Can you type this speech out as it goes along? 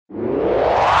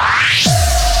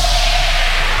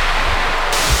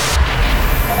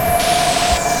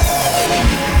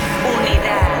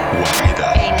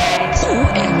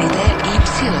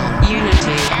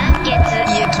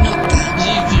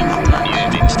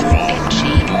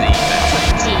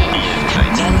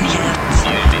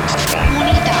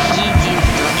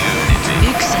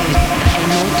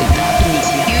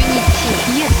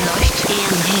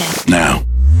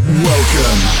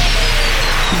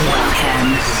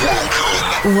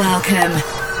Welcome.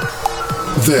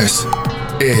 This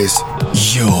is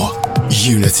your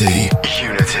Unity.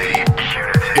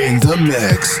 In the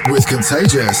mix with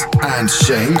Contagious and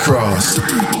Shane Cross.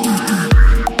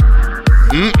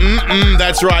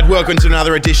 That's right. Welcome to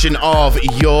another edition of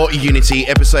Your Unity,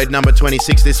 episode number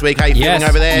 26 this week. How you feeling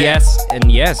over there? Yes,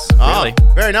 really.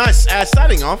 Very nice.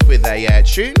 Starting off with a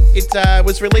tune. It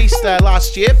was released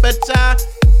last year, but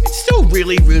it's still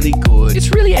really, really good. It's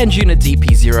really Engine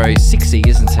DP060,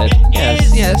 isn't it?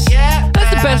 Yes. Yeah. That's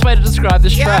the best way to describe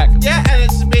this track. Yeah, and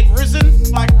it's a bit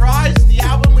risen, like Rise, the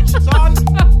album which it's on.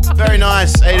 Very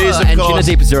nice. It is, of course.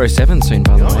 Engine DP07 soon,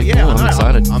 by the way. Yeah, I'm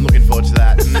excited. I'm looking forward to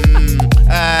that.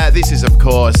 This is, of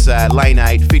course, Lane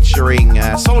 8 featuring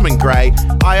Solomon Gray.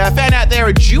 I found out they're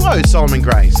a duo, Solomon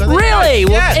Gray. So Really? Yeah.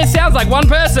 Well, it sounds like one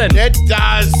person. It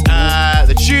does.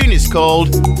 The tune is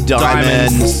called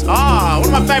Diamonds. One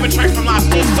of my favourite tracks from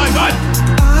last year. So good.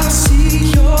 I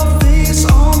see your face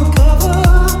on the cover.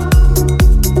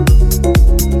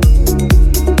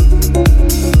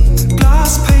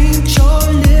 Glass paint your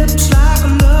lips like a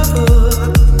lover.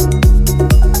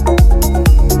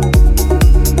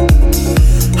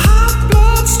 Hot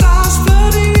blood starts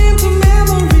flooding into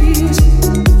memories.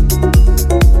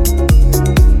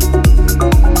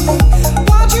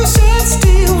 What you said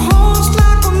still haunts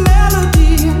like a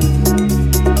melody.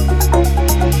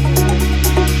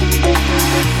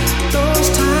 Those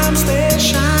times they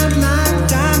shine like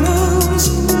diamonds.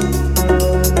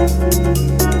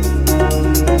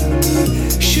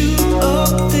 Shoot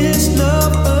up this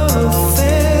love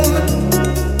affair.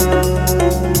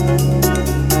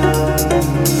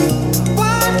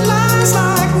 White lines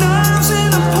like knives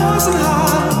in a poison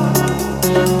heart.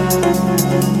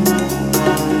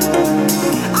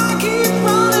 I keep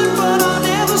running, but I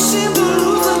never seem to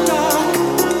lose the dark.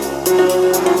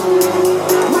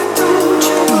 Why don't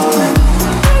you go and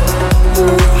break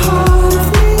the heart of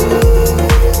me?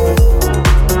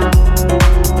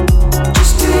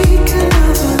 Just take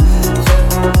another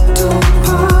little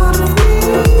part of me.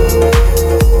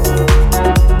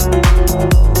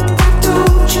 Why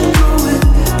don't you go and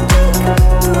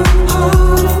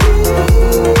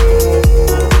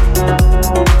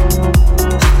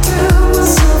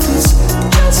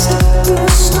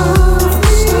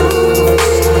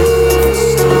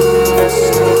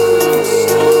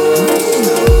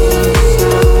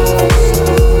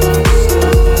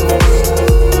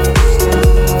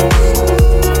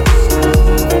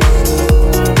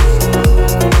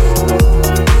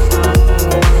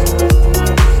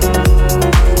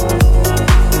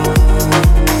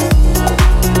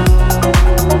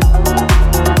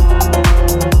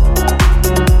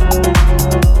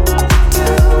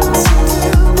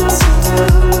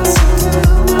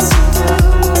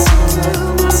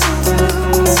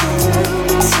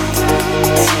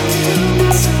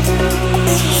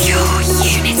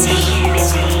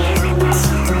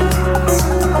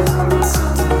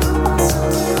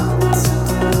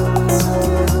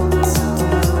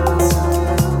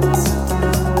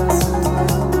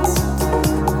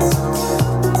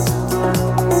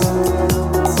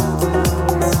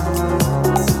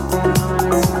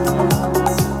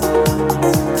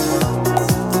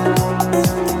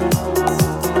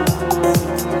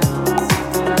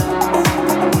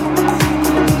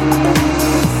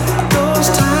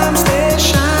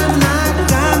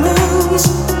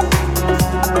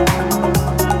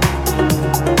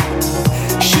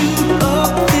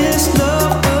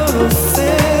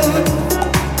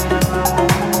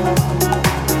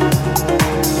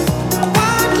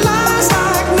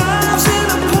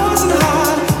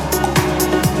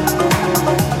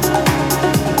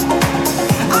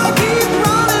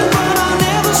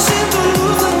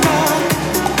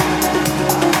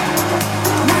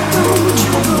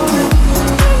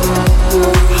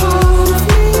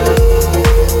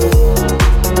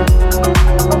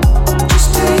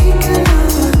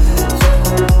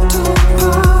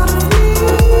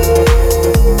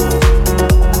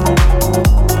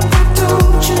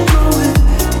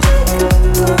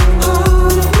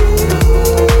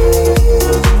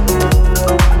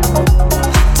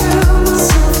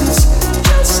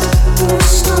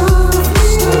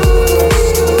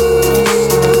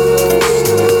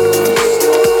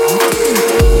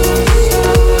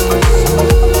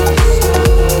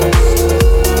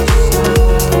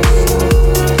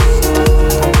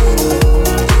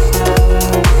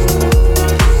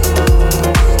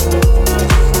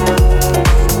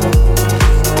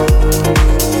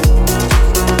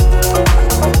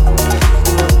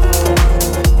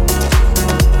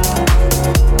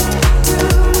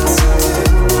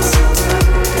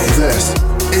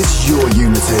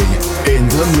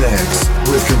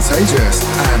with Contagious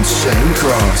and Shane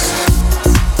Cross.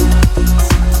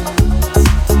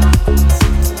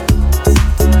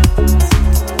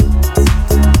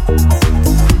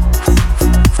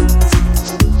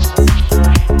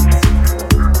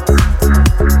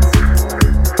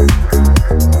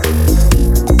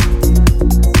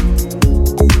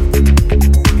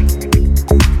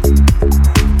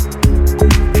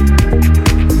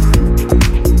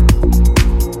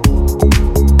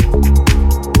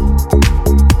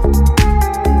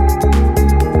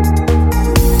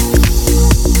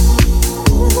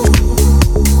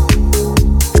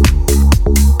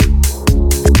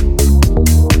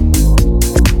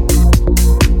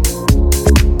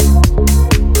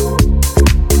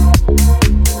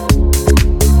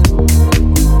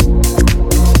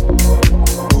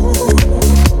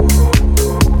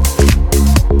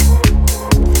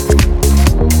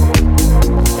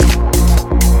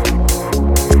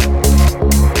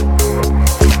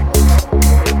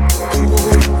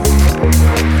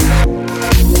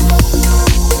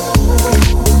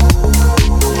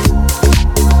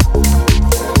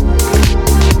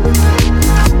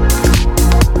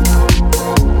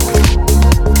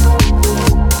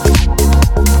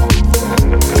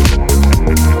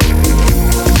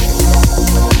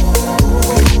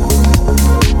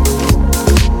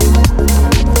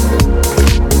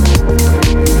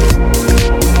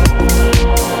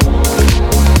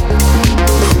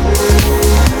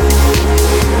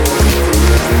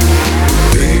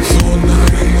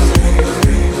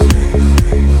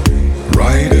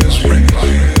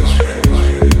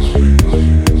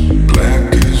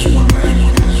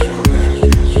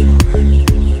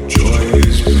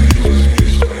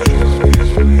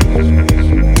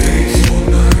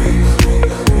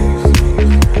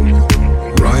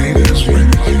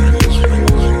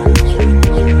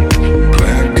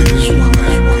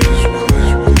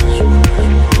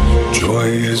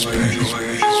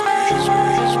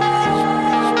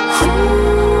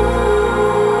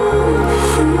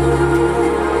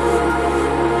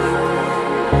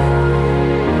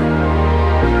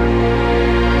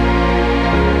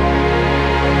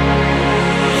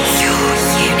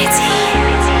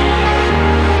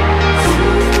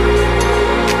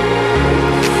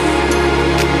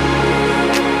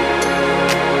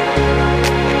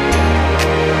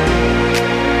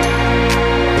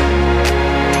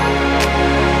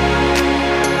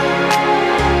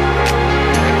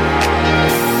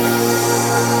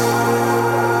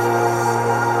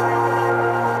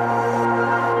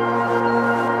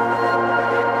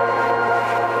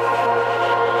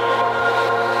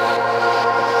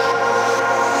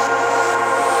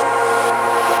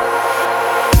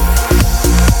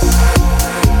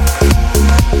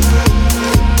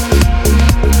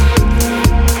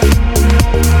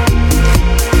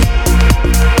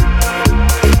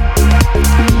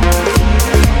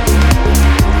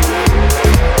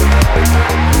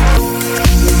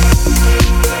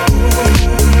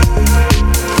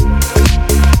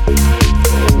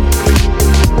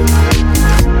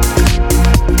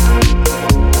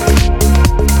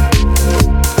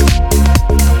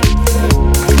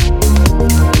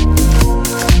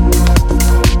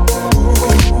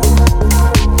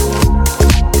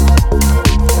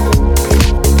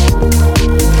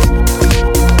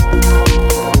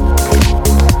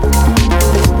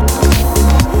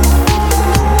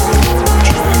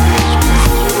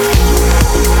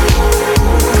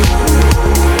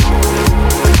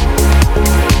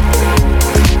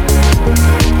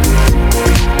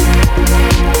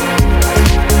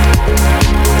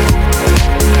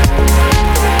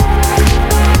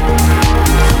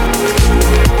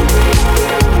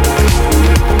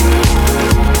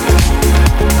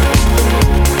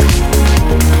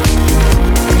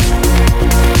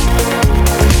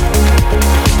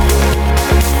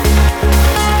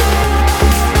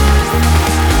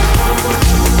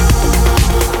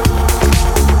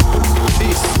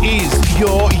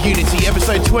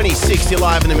 episode 26, you're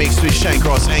live in the mix with Shane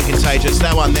Cross and Contagious.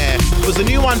 That one there was a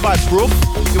new one by PROFF.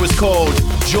 It was called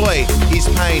Joy is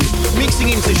Pain, mixing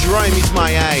into Jerome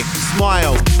Isma-Ae,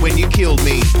 Smile When You Killed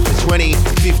Me, the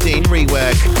 2015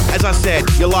 rework. As I said,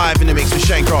 you're live in the mix with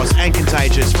Shane Cross and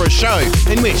Contagious for a show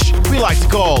in which we like to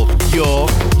call Your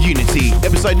Unity,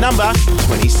 episode number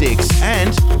 26.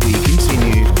 And we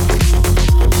continue.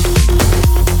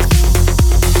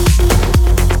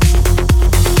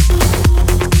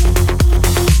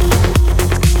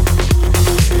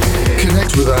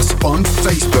 Connect with us on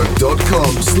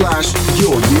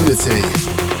facebook.com/YourUnity.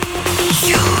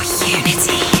 Your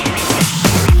Unity.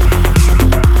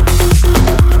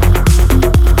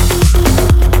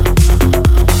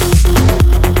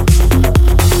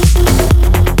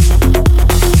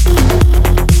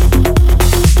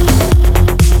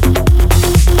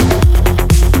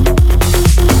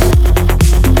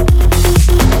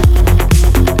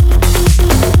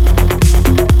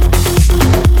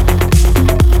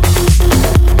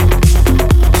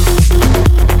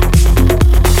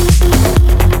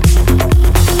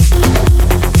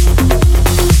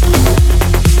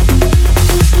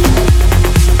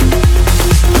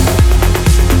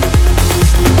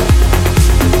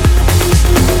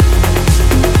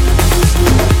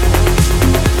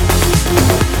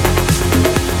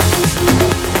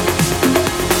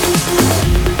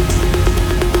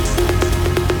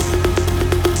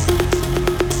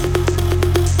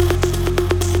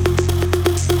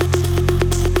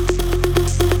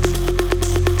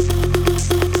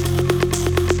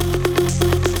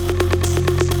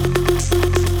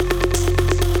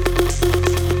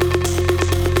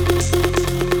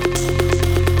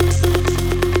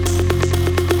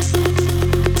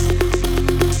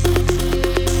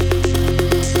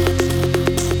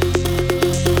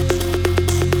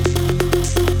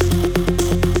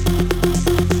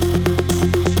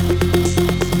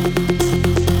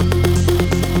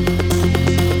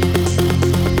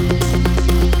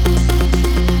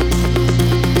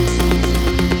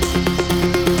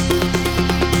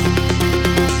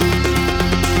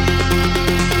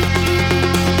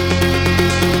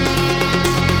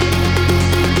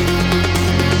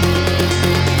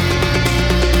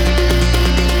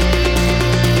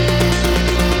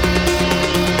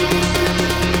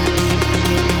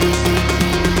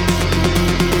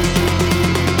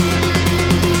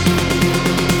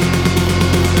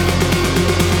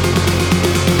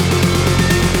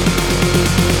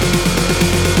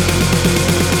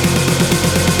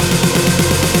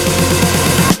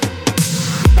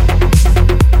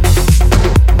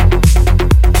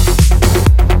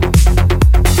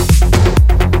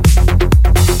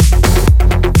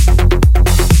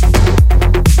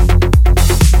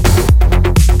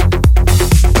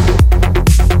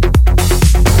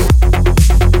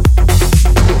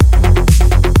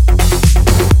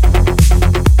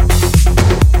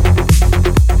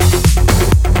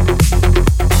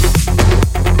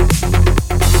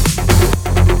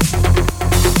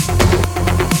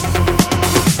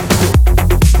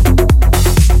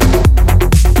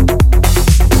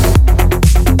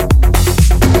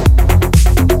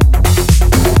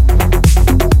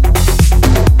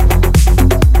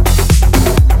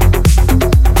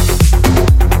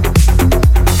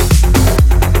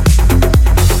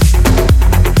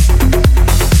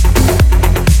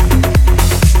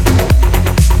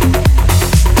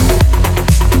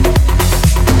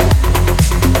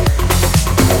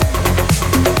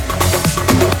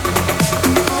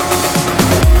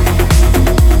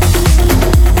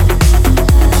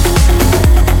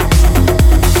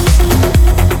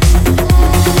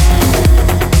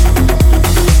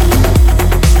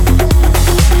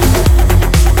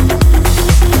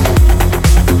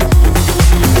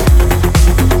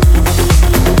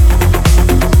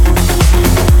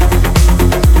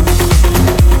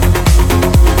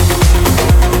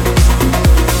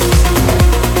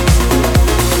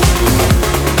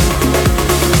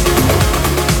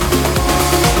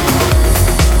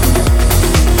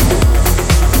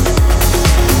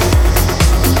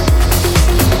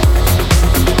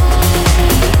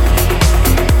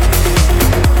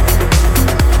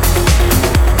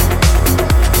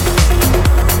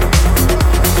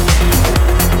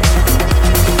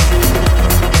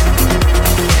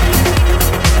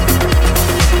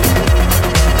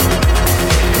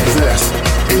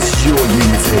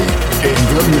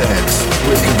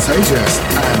 Contagious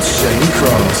and Shane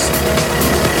Cross.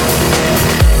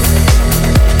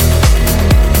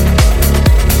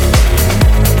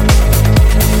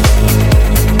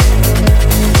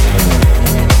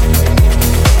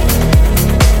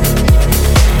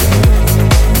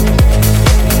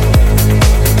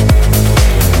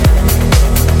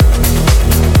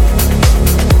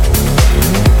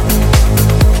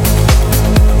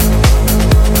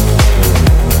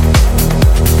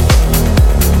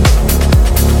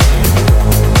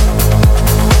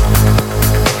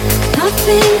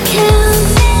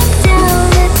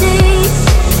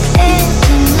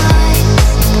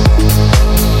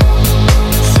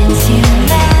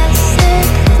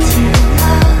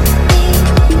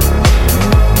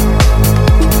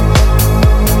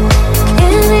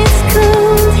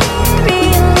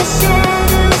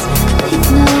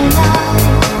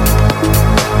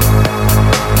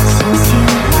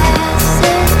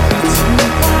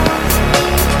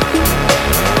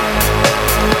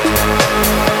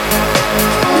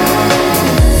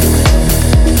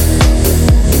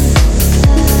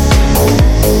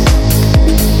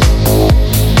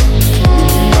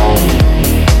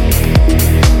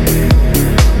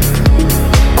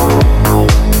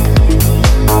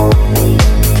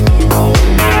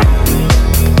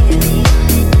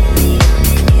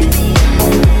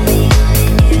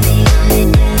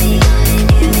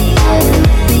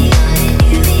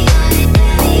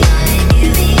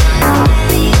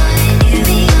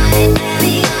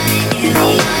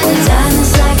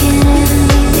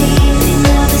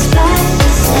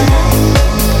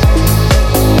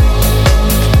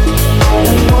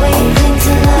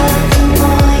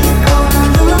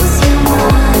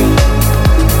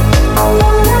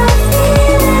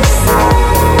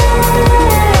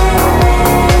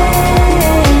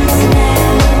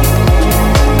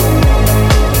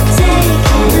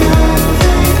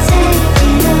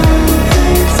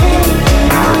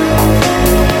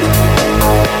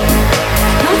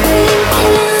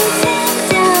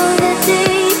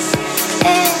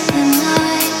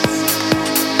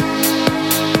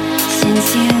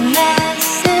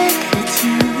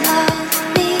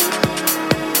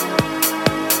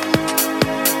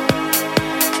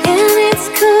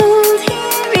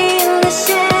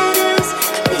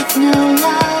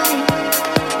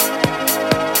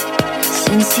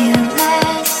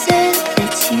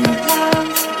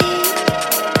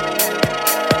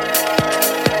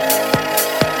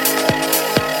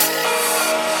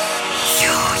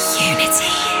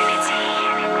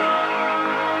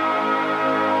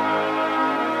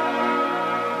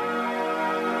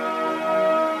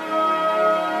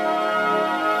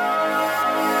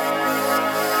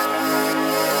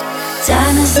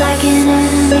 Time is like an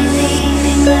enemy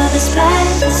leaving lovers by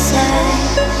the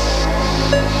side.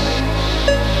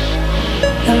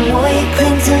 The more you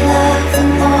cling to love, the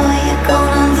more you're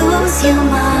gonna lose your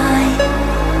mind.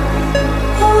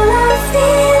 All I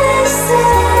feel is silence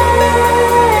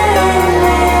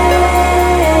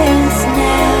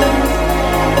now,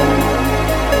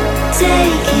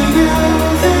 taking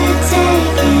over,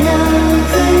 taking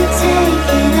over,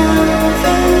 taking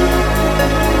over.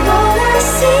 All I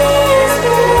see is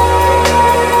black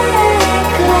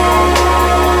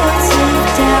clouds of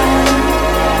doubt,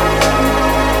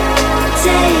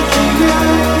 taking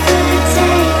over,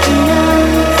 taking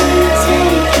over,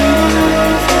 taking over.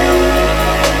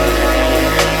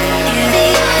 You're the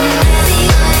only one,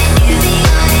 you're the only one, you're the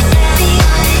only one,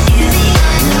 you're the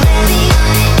only one,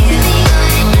 you're the only one,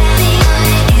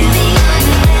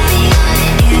 you're the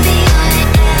only one, you're the only one, you're the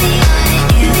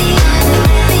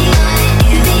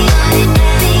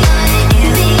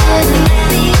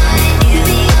only one,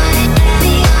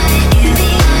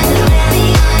 you're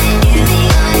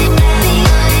the only one, you're the only one,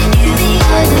 you're the only one, you're the only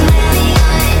one, you're the only one,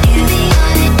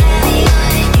 you're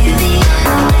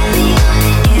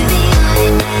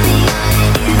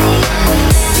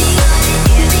the only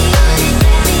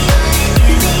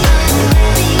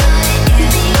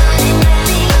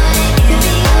one,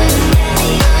 you're the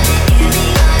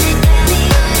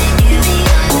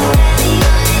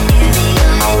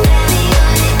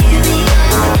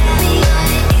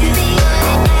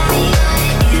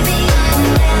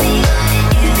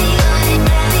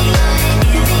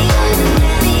only one,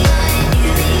 you're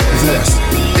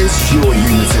the This is your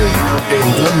unity in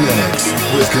the mix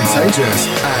with Contagious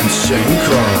and Shane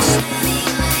Cross.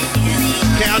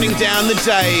 Counting down the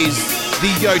days, the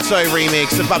Yotto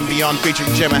remix Above and Beyond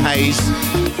featuring Gemma.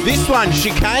 This one,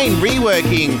 Chicane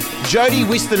reworking Jody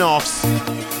Wisternoff's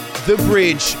The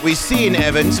Bridge with Sian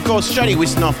Evans. Of course, Jody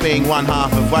Wisternoff being one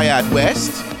half of Way Out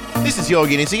West. This is your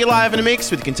unity. You're live in a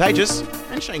mix with Contagious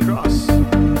and Shane Cross.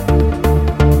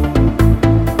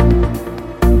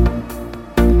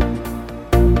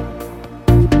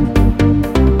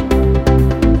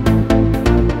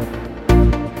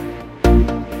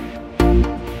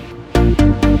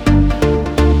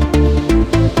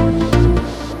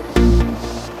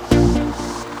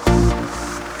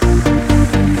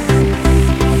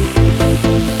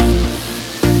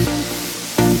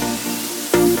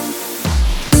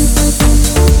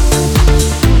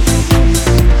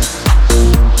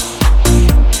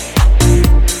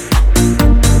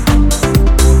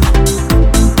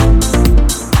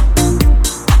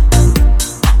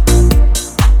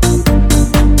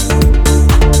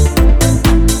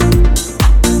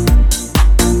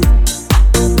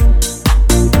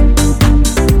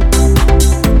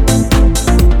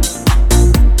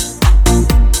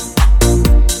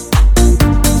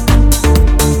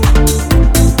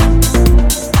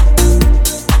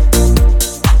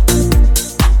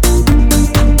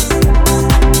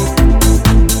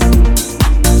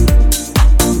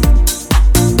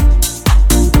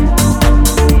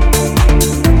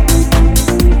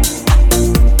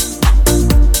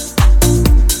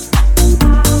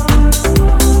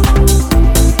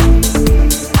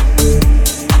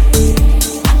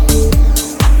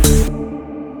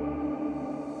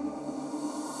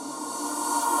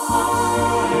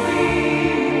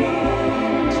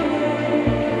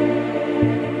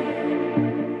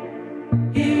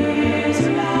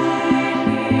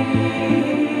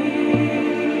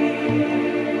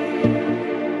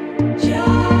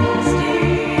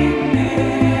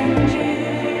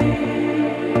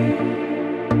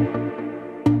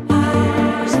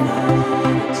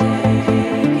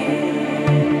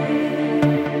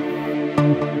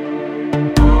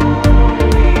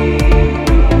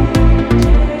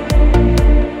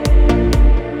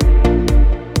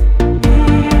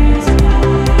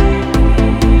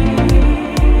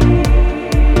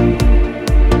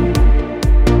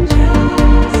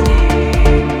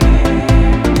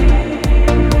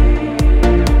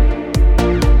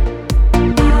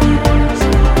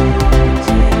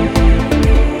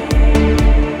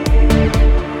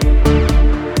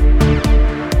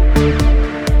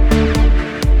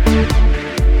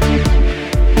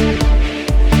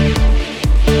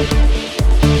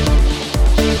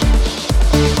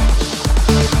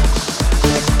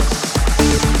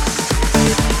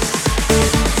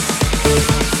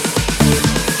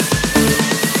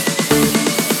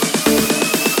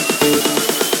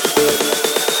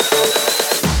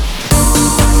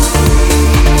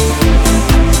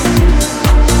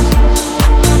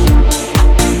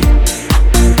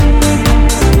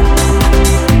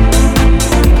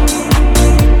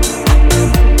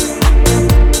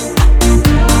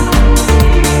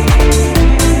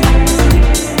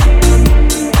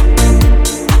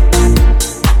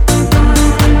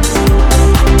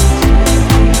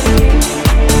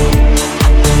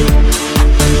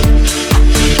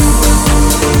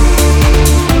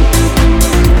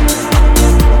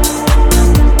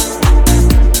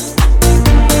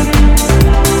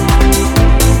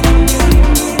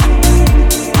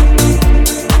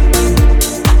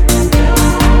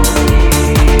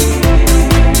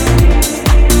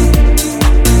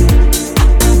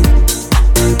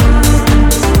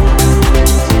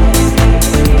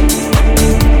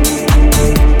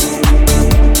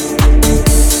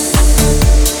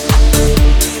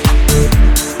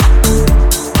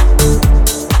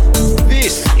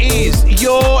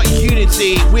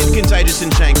 Unity with Contagious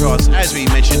and Chain Cross. As we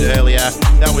mentioned earlier,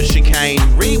 that was Chicane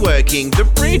reworking The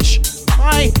Bridge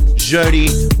by Jody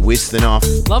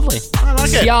Wisternoff. Lovely. I like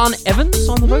it. Sian Evans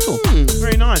on the vocal.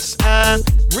 Very nice.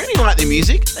 Really like the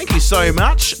music. Thank you so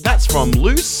much. That's from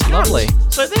Loose. Lovely.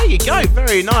 So there you go.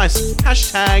 Very nice.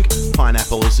 Hashtag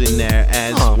pineapples in there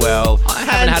as well. I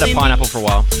haven't had a pineapple for a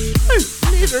while. Oh,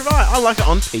 neither have I. I like it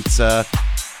on pizza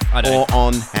I don't. or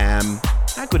on ham.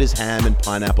 How good is ham and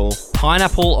pineapple?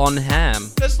 Pineapple on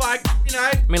ham. Just like, you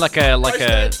know. I mean, like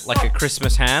a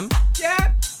Christmas ham.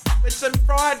 Yeah, with some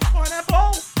fried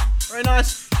pineapple. Very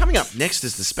nice. Coming up next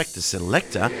is the Spector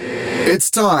Selector. It's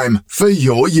time for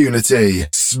your Unity.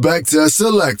 Spector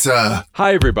Selector.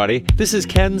 Hi everybody, this is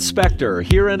Ken Spector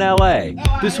here in LA.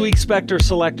 This week's Spector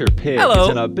Selector pick Hello. is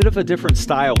in a bit of a different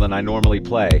style than I normally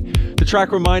play. The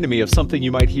track reminded me of something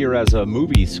you might hear as a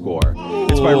movie score.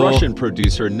 It's by Russian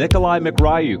producer Nikolay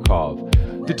Mikryukov.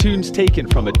 The tune's taken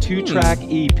from a 2-track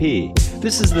EP.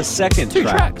 This is the second Two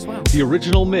track, tracks, wow. the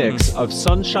original mix of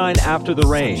Sunshine After the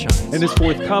Rain, Sunshine. and is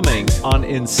forthcoming on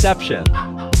Inception.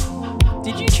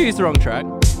 Did you choose the wrong track?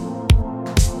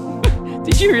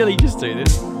 Did you really just do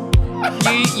this?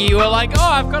 You were like, oh,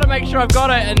 I've got to make sure I've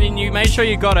got it, and then you made sure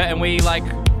you got it, and we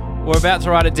were about to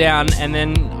write it down, and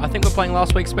then I think we're playing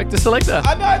last week's Spector Selector.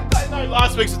 I know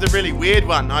last week's was a really weird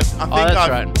one. I think that's I've...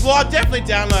 right. Well, I definitely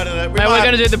downloaded it. And we're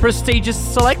going to do the prestigious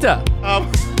Selector.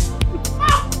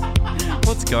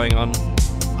 What's going on?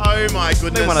 Oh my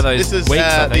goodness. Been one of those this is, weeks,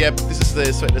 I think. this is the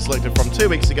Spector Selector from 2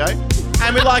 weeks ago.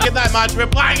 And we like it that much, we're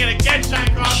playing it again,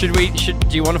 Shane Cross. Do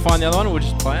you want to find the other one, or we'll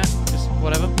just play it? Just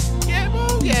whatever.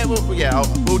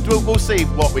 We'll see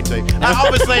what we do.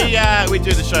 Obviously, we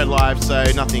do the show live, so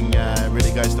nothing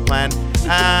really goes to plan.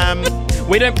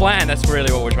 We don't plan, that's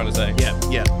really what we're trying to say.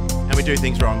 Yeah. And we do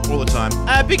things wrong all the time.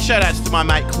 Big shout outs to my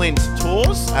mate Clint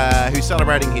Tours, who's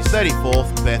celebrating his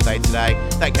 34th birthday today.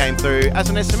 That came through as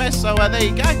an SMS, so there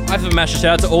you go. I have a massive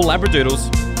shout out to all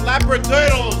Labradoodles.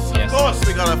 Labradoodles! Yes. Of course,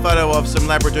 we got a photo of some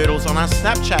Labradoodles on our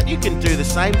Snapchat. You can do the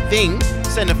same thing.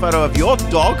 Send a photo of your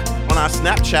dog on our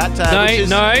Snapchat.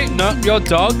 No, not your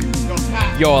dog. Your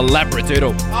cat. Your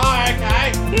Labradoodle. Oh,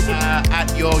 okay.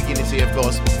 At your Unity, of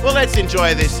course. Well, let's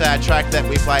enjoy this track that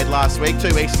we played last week,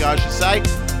 2 weeks ago, I should say.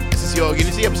 This is your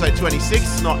Unity, episode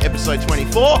 26, not episode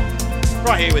 24.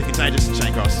 Right here with Contagious and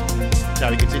Chain Cross.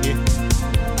 Shall we continue?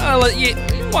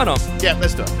 Yeah, why not? Yeah,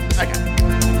 let's do it. Okay.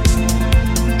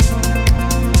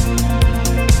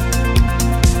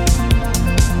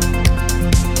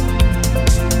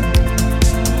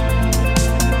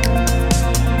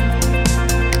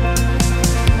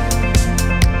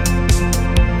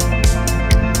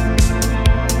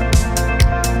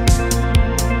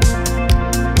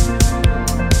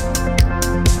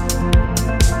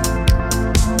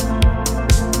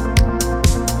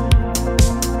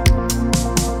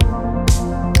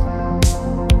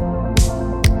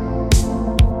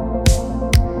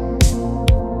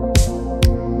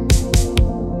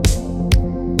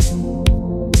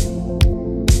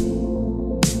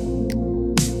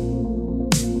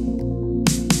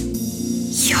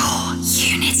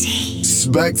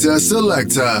 Spector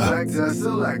Selector. Spector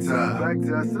Selector.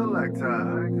 Spector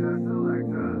Selector.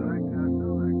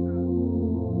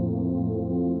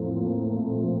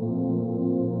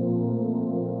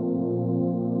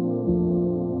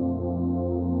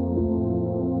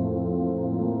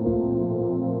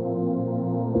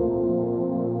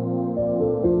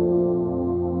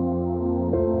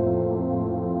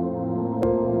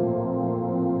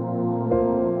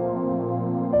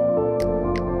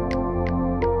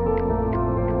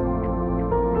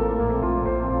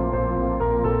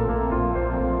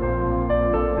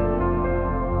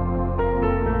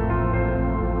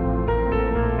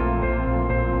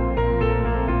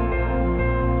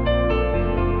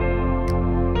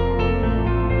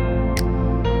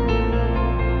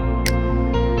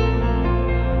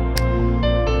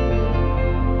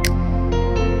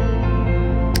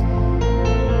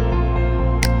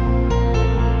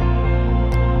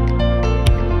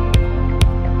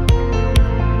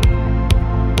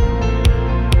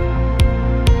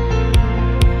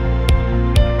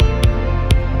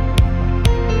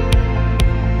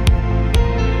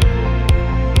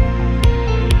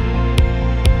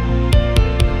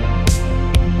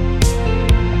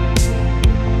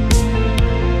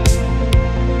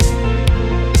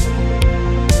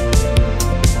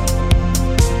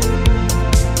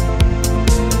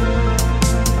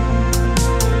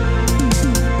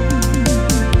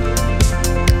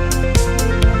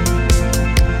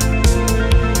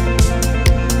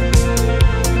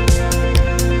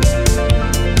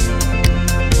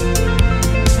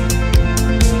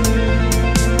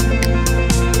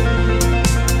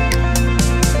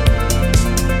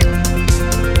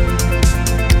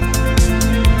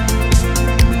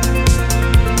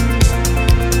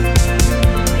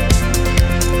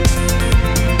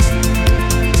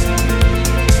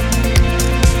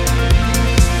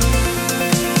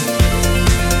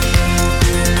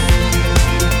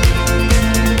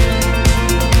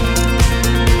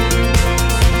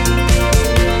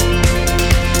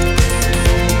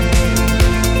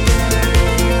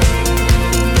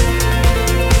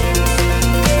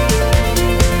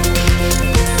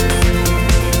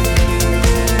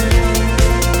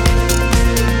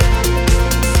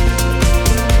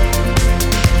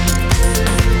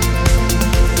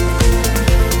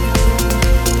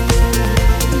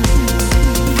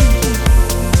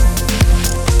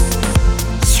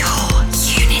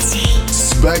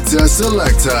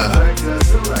 Selector.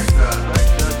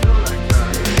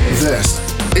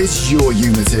 This is your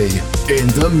Unity in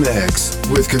the mix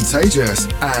with Contagious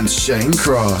and Shane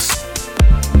Cross.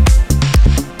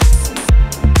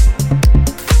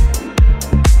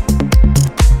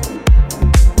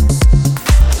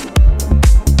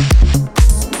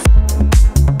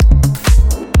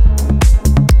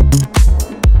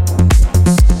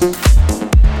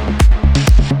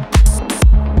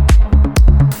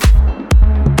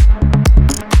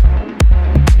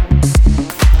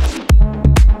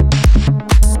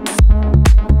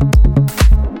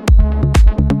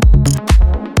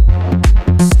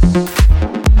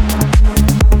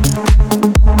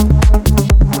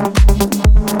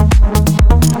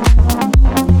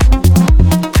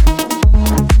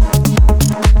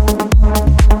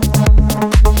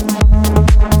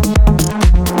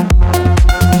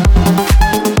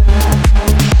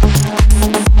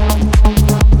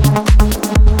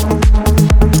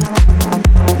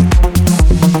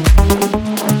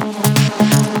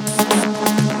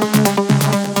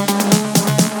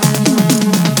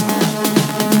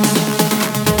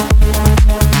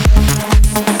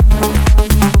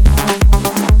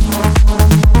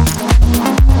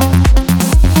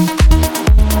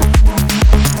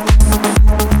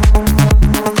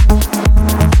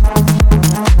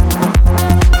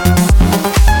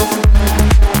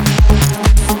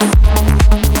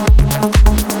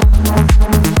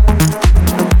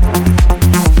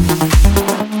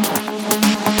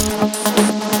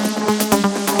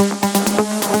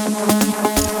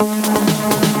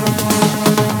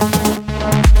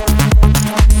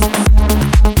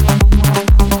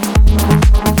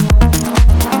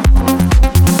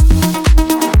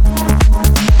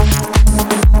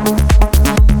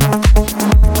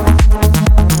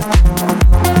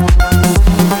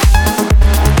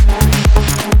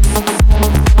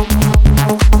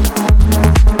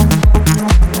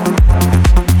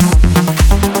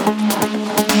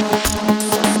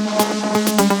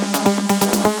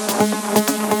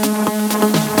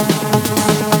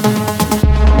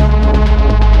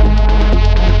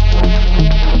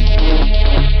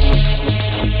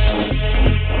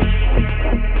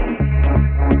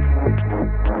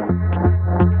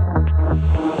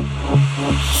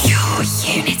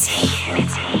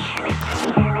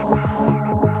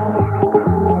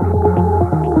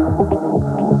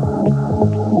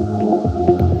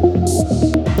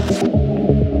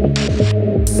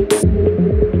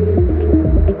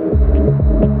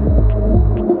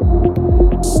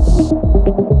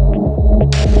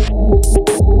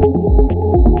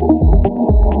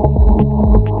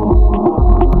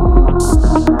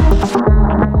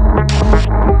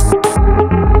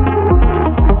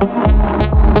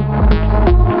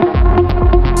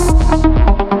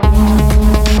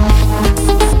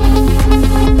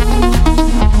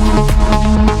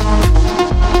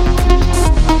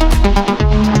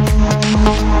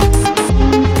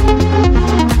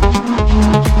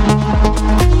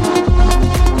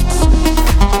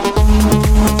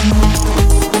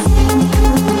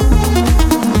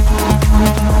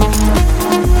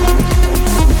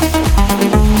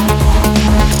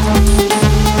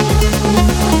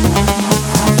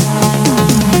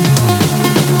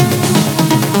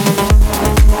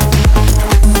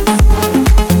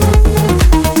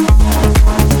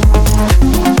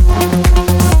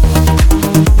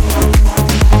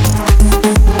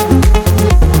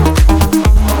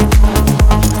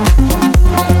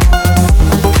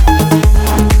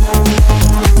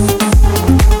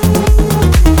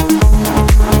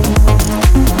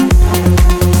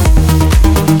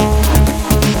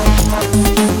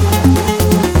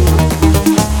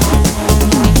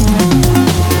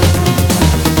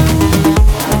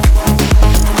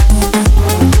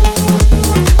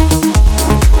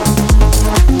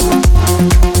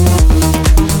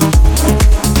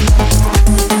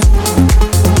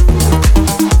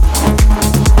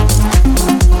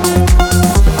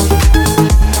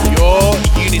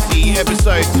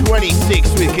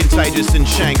 Contagious and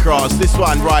Shane Cross. This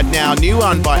one right now, new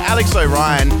one by Alex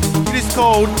O'Ryan. It is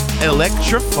called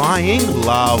Electrifying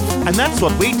Love. And that's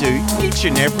what we do each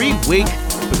and every week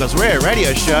because we're a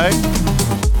radio show.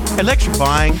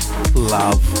 Electrifying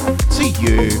love to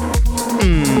you.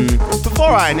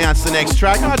 Before I announce the next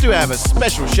track, I do have a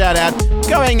special shout out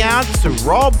going out to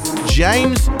Rob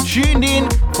James, tuned in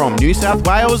from New South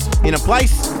Wales in a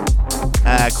place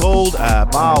called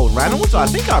Balranald. I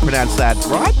think I pronounced that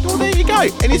right. Well, there you go.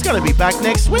 And he's going to be back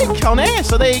next week on air.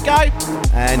 So there you go.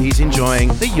 And he's enjoying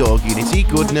the Your Unity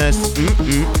goodness.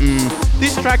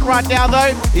 This track right now,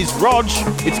 though, is Rodg.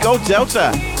 It's called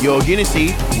Delta. Your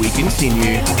Unity, we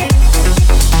continue.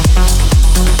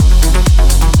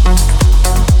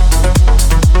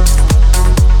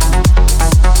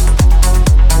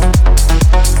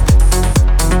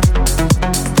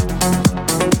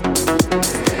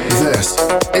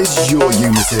 is your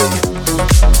unity.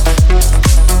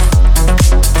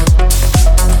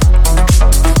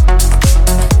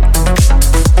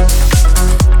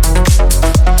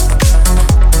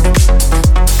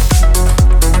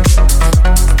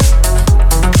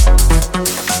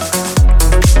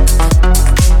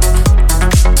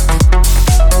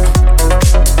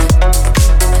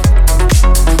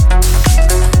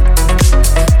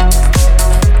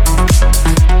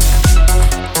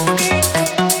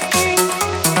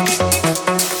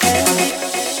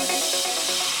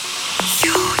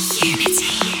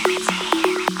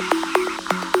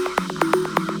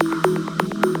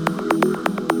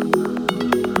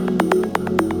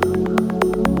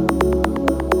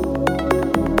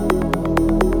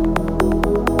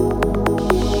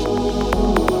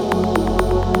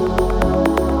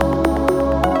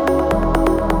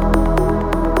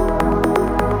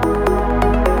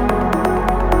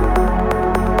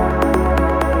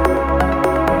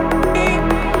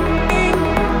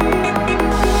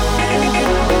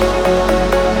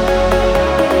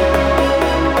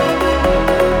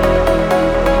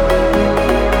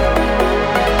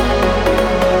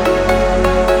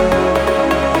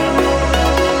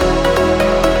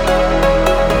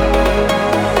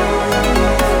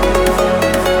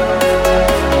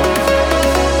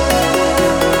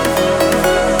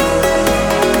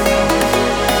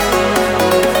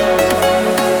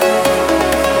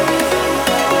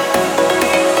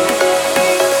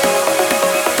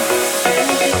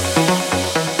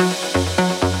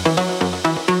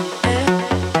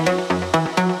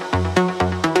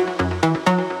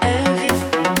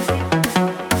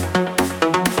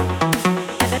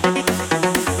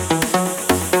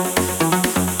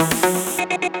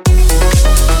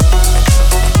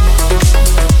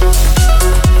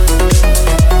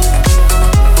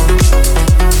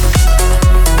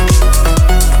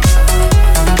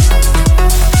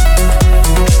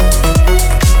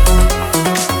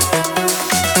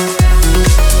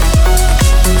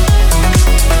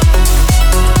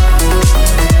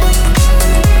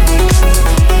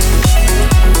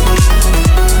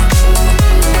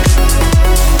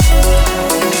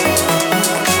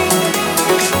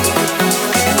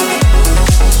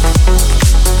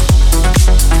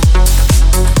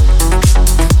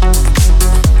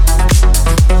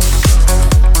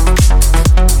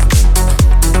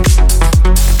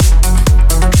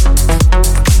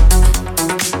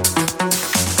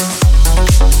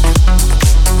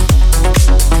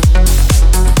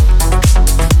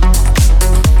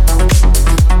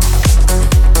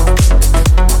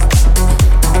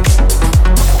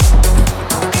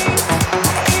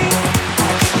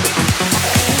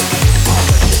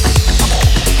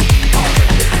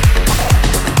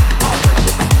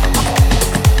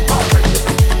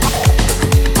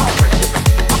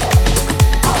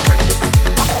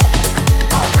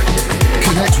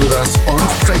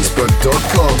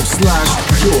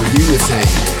 Facebook.com/YourUnity.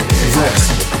 This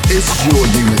is Your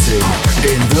Unity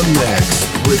in the mix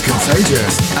with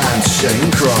Contagious and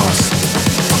Shane Cross.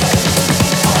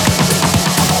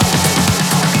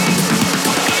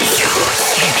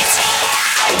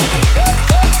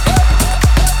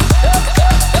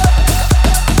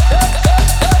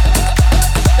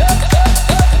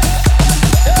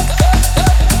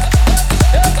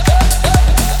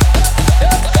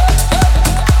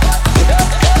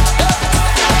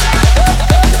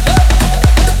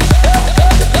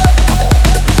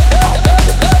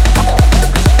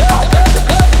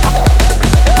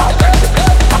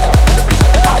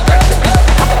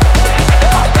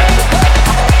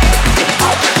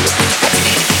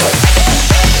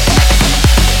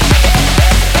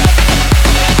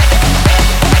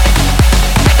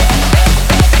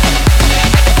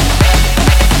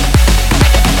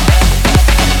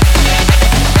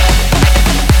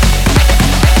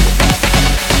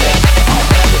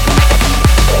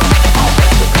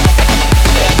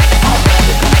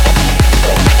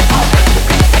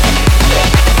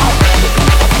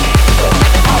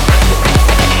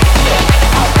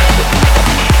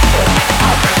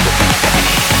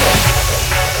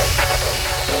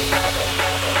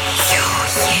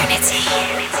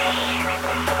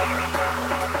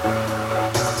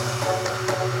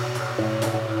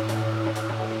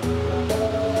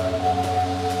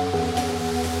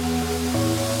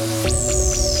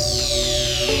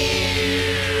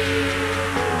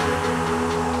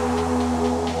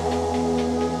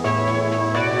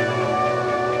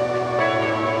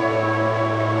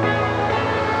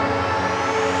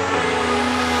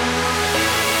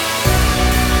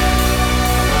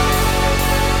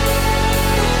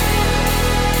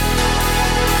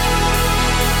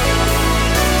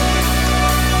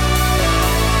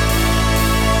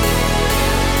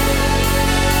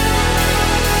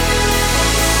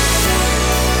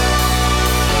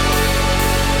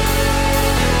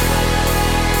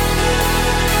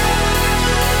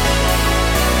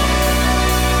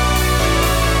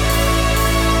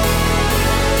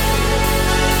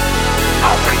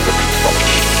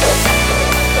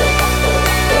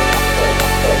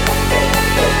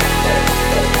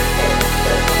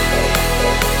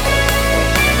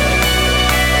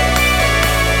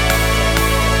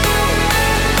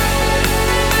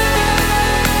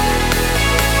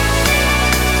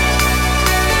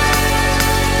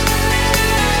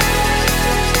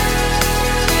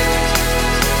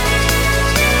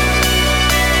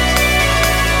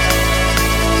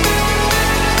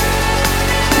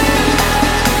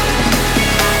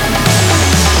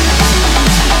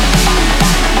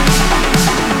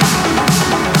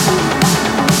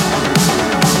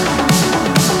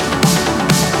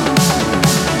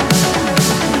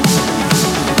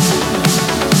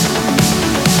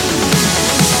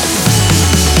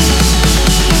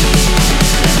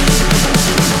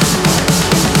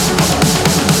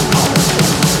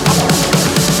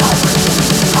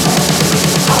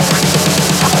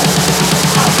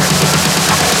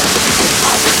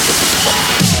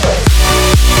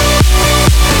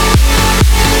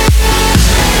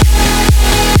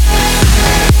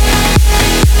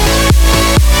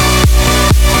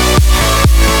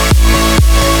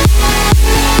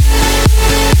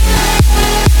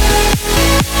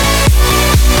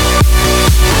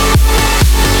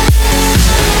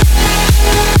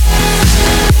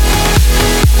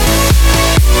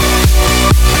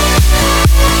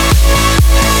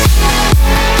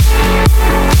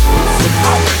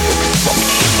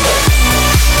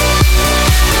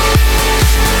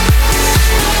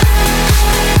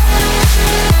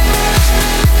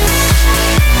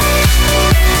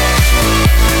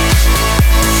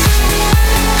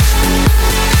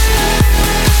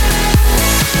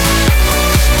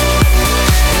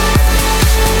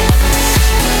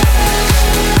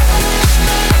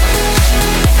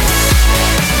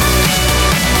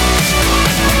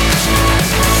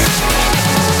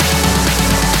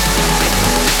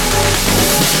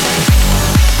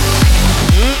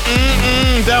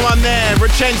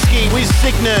 Wrechiski with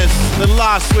Signus, the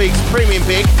last week's premium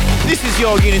pick. This is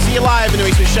your Unity, live in the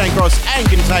mix with Shane Cross and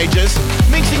Contagious.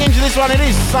 Mixing into this one, it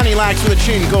is Sunny Lax with a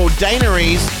tune called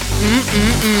Daenerys.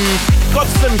 Got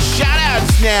some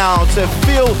shout-outs now to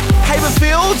Phil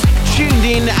Haberfield, tuned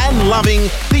in and loving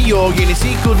the Your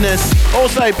Unity goodness.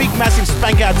 Also, big massive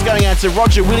spank outs going out to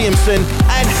Roger Williamson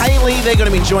and Haley. They're going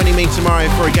to be joining me tomorrow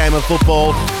for a game of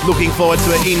football. Looking forward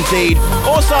to it indeed.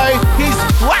 Also, his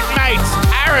black mate,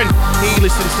 Aaron. He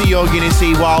listens to Your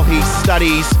Unity while he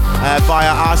studies via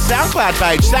our SoundCloud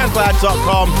page,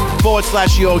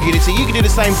 soundcloud.com/Your Unity. You can do the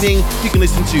same thing. You can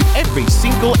listen to every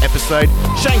single episode.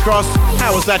 Shane Cross,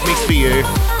 how was that mix for you?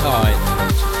 Oh,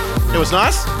 It was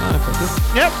nice?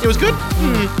 Yep, it was good.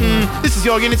 This is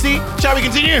Your Unity. Shall we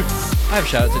continue? I have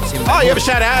shout out to Tim. Oh, you have a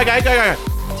shout out? Okay, go.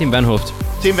 Tim Van Hooft.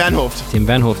 Tim Van Hooft. Tim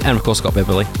Van Hooft, and of course Scott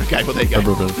Beverly. Okay, well, there you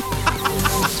go.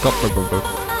 Scott Beverly.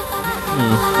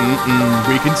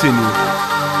 We continue.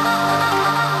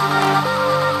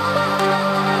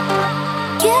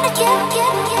 Your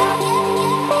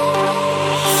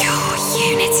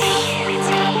Unity.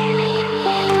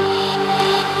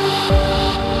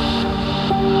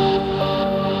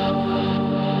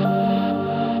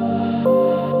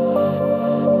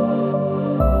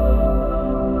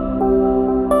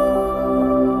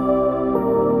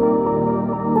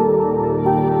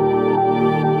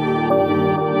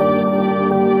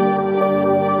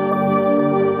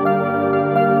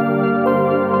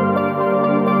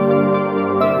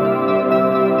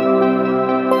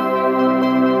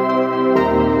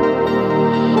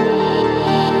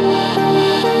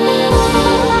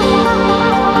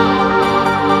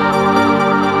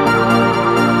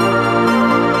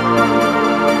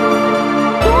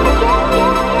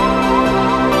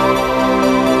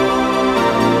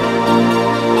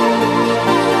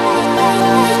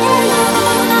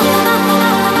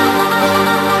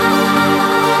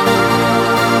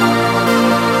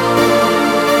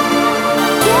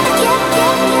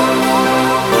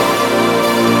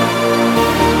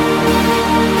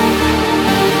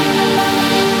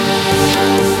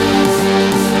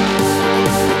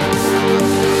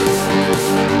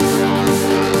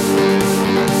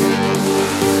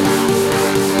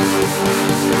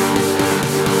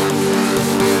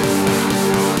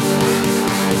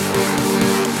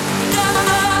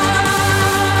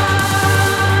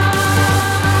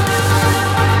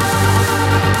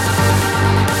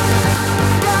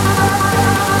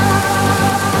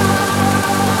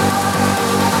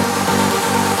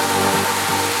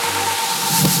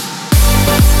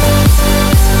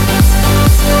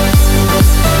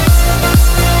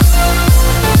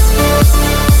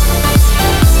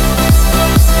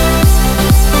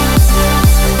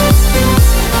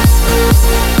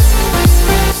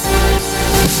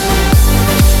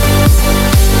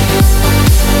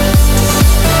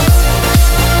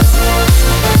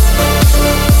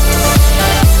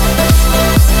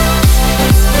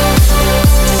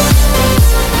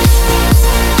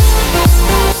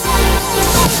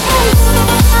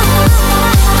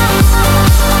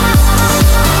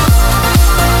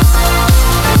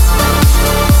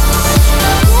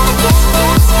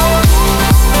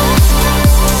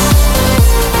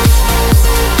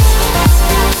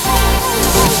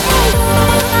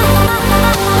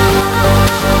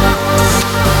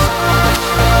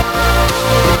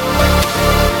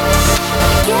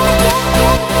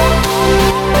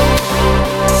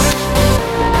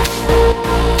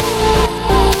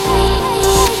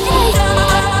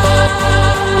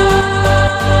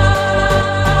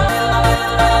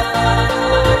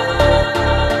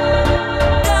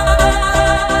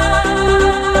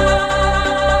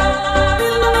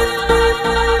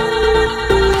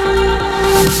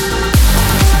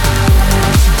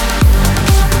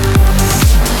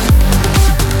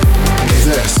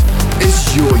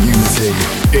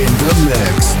 in the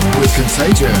mix with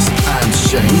Contagious and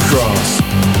Shane Cross.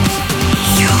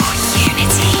 Your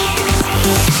Unity.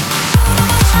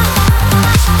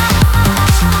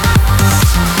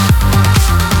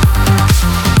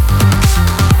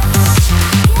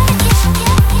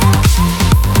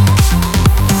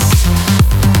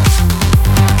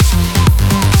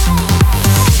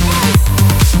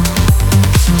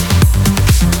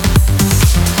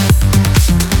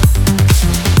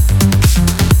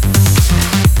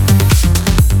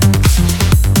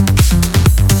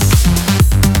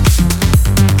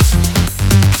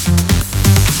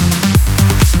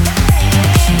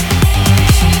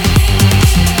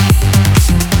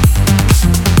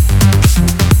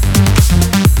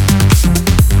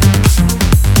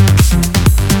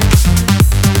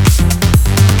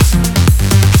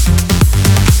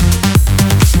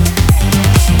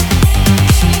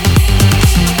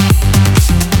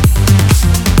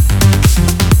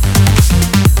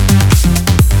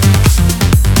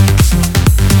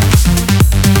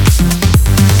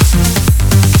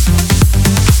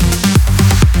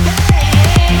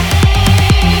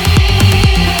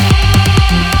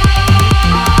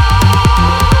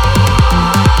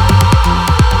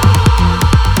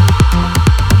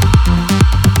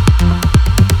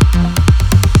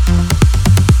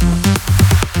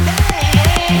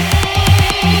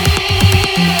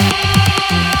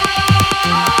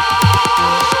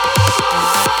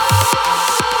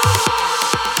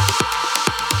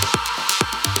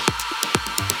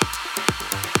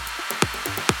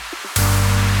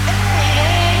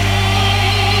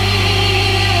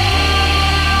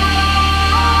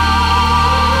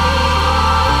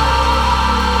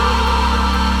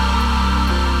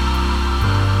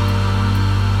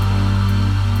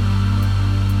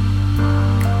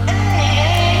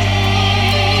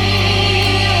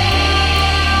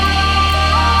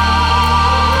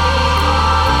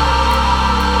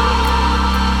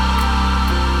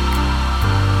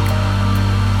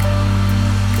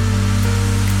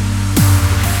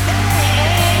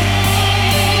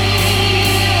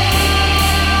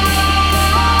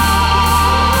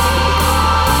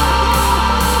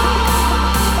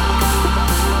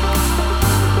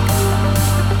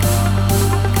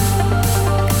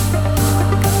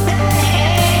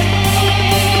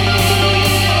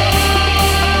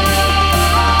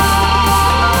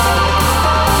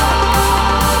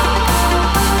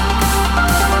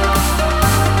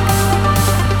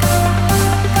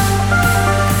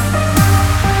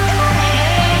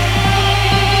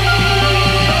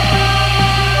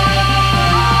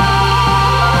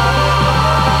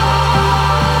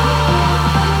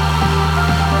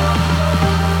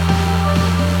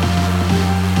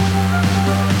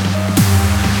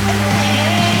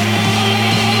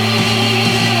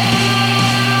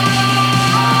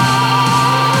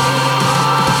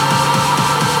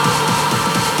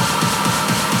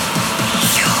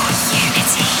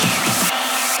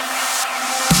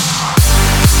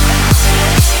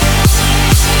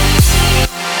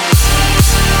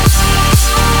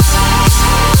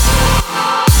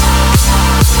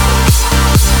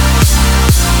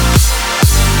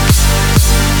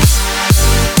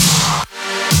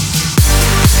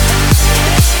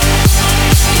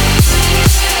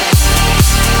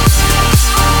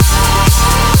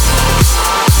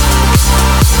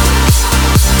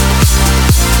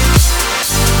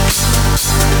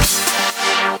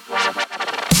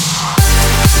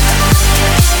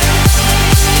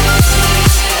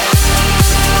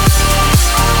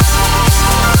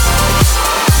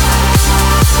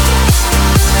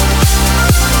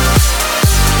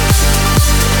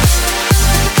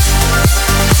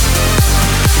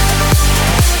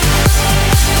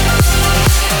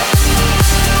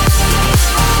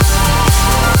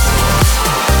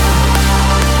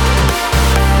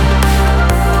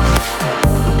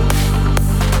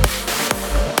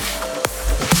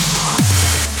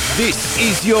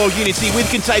 is your Unity with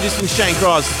Contagious and Shane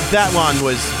Cross. That one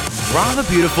was rather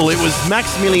beautiful. It was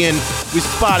Millian with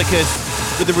Spartacus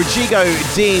with the Rodrigo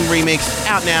Deem remix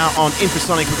out now on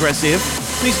Infrasonic Progressive.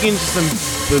 Mixing into some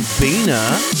Bobina.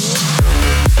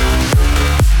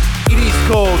 It is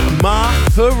called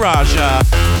Maharaja.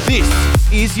 This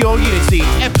is your Unity,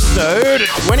 episode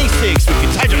 26 with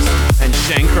Contagious and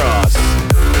Shane Cross.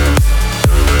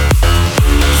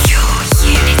 Your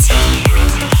Unity.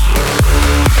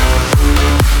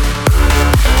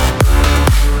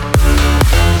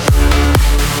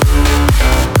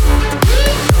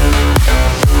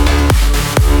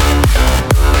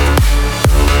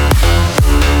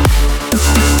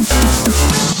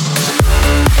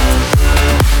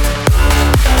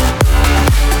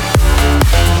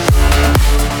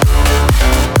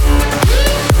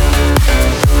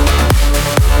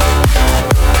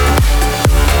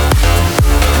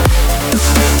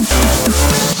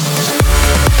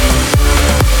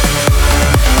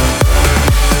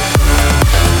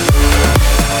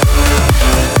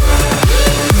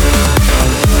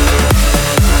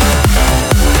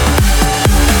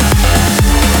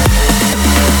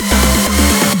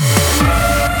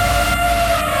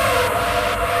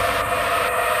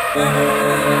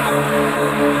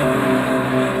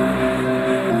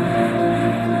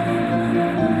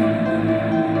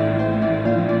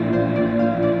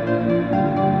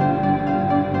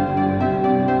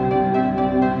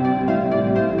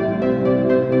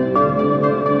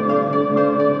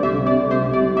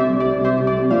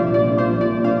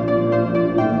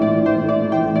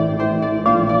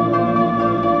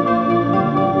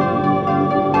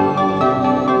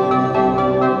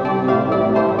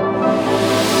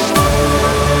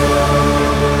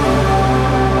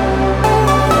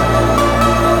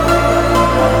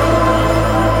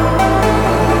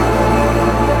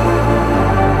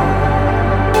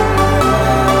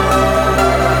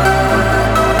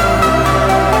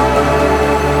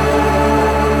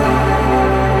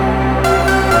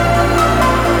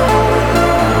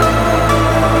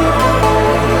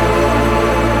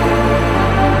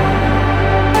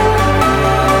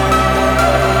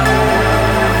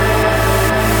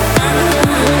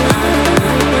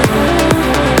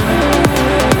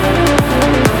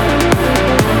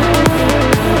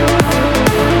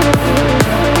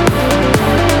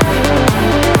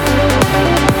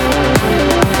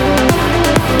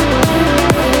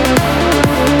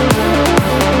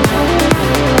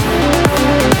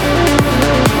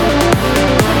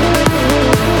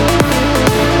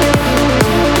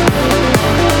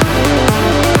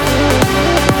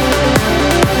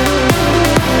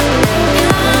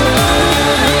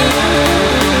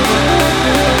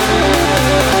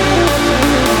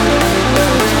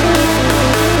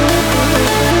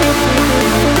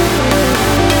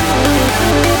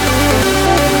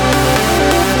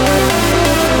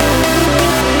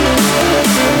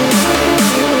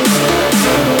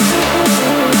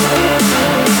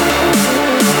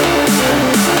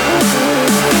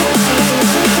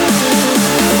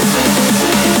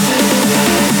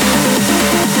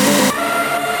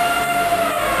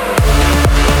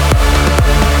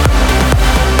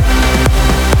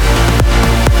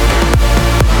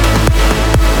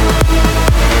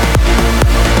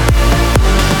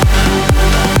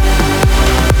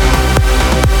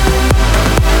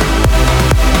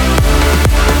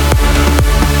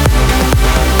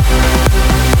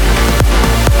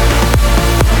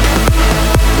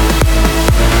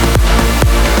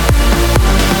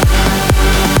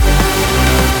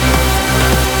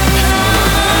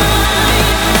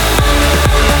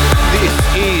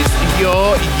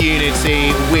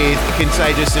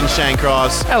 Contagious and Shane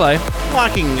Cross. Hello.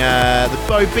 Liking the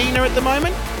Bobina at the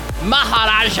moment.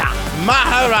 Maharaja.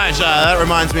 That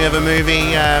reminds me of a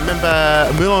movie.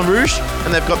 Remember Moulin Rouge?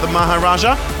 And they've got the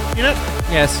Maharaja in it.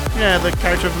 Yes. Yeah, the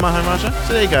character of the Maharaja.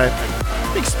 So there you go.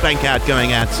 Big spank out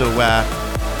going out to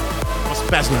what's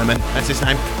Baz Luhrmann? That's his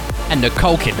name. And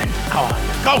Nicole Kidman. Oh,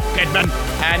 Nicole Kidman.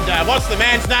 And what's the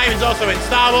man's name? He's also in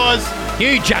Star Wars.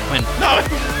 Hugh Jackman. No.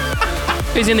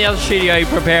 He's in the other studio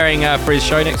preparing for his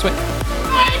show next week.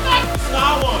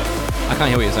 Star Wars. I can't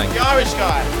hear what you're saying. The Irish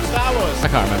guy. Star Wars. I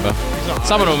can't remember.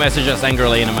 Someone will message us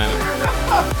angrily in a moment.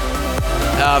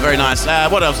 Very nice.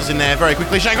 What else is in there? Very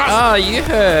quickly, Shane Cross. Oh, you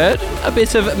heard a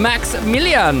bit of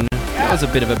Millian. That was a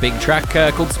bit of a big track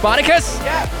called Spartacus.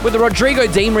 Yeah. With the Rodrigo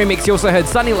Deem remix, you also heard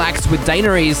Sunny Lax with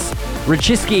Daenerys,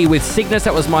 Wrechiski with Signus.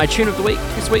 That was my tune of the week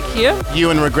this week here.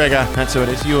 Ewan McGregor. That's who it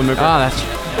is. Ewan McGregor. Ah,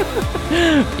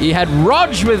 that's... You had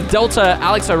Rodg with Delta,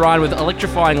 Alex Orion with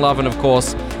Electrifying Love, and of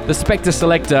course, the Spector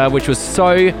Selector, which was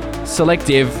so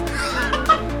selective.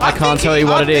 I can't tell you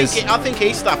what it is. I think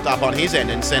he stuffed up on his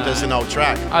end and sent us an old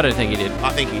track. I don't think he did.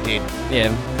 I think he did. Yeah,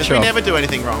 Because sure. we never do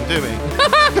anything wrong, do we?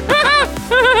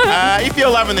 If you're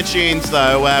loving the tunes,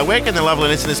 though, where can the lovely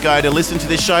listeners go to listen to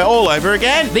this show all over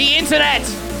again? The internet!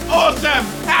 Awesome!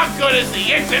 How good is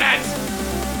the internet?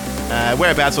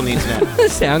 Whereabouts on the internet?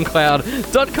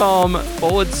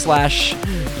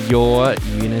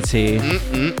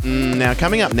 SoundCloud.com/YourUnity. Now,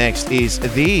 coming up next is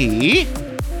the...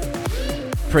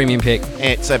 Premium pick.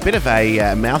 It's a bit of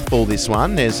a mouthful, this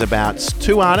one. There's about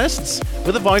 2 artists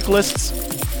with a vocalist,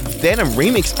 then a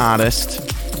remix artist.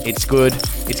 It's good.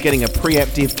 It's getting a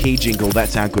preemptive key jingle.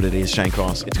 That's how good it is, Shane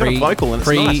Cross. It's got a vocal and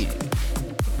it's nice.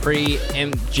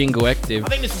 Jingle active. I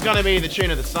think this is going to be the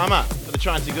tune of the summer for the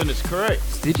Trying to Goodness crew.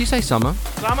 Did you say summer?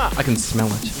 Summer. I can smell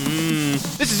it.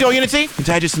 This is your Unity.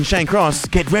 Contagious and Shane Cross.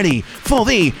 Get ready for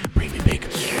the Premium Pick.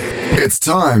 It's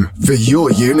time for your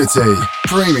Unity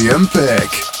Premium Pick.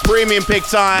 Premium Pick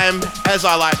time. As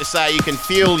I like to say, you can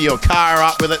fuel your car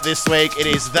up with it this week. It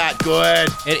is that good.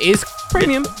 It is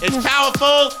premium. It's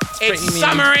powerful. It's premium.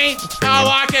 summery. I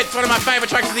like it. It's one of my favourite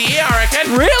tracks of the year, I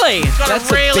reckon. Really? It's got That's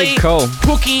a really big call.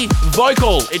 hooky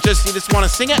vocal. You just want to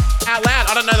sing it out loud.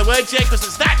 I don't know the words yet because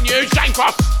it's that new. Shane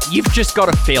Cross. You've just got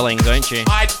a feeling, don't you?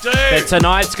 I do. That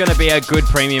tonight's going to be a good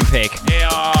premium pick.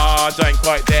 Yeah, don't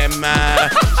quote them.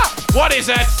 What is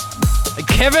it?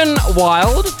 Kevin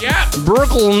Wild. Yeah.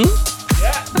 Brooklyn.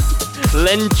 Yeah.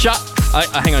 Lencha.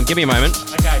 Hang on, give me a moment.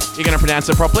 Okay. You're going to pronounce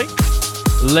it properly?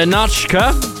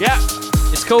 Lenachka. Yeah.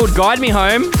 It's called Guide Me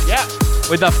Home Yeah.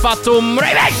 with the Fatum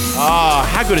remix. Oh,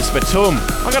 how good is Fatum?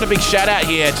 I got a big shout out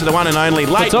here to the one and only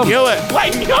Leighton Fatum. Hewitt.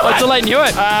 Leighton Hewitt. What's a Leighton Hewitt?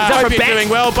 Is that Hope for you're Beck? doing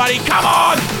well, buddy. Come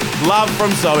on. Love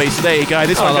from Zoe. So there you go.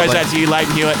 This one goes lovely. out to you,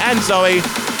 Leighton Hewitt and Zoe,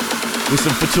 with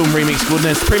some Fatum remix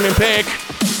goodness. Premium pick.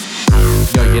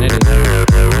 Yo, get it.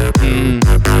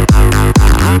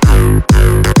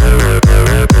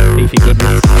 Beefy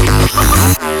goodness.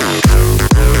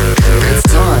 It's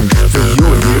time for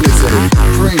your Unity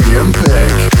Premium Pick.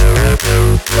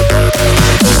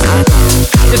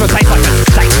 This one tastes like a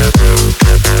steak.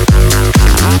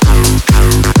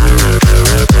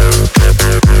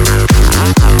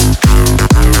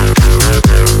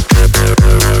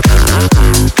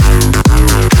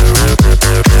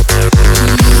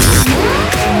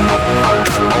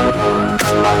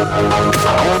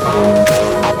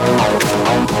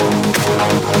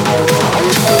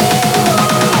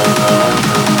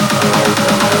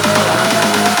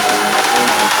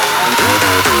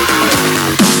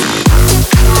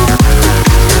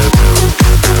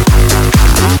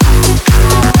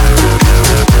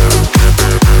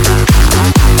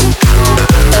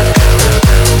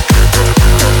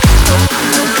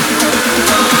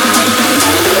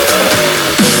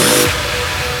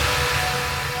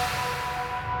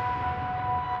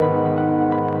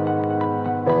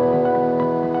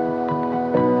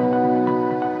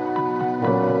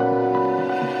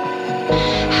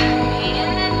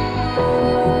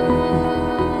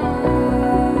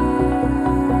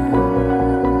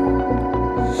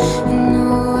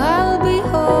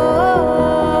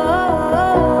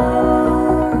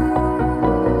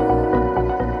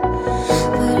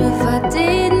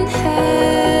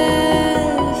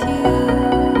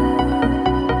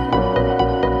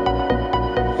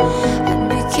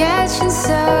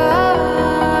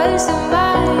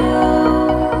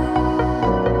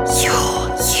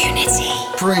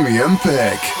 Premium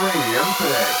Pick. Premium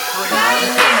Pick.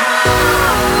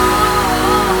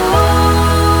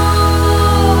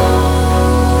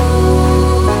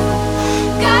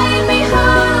 Guide me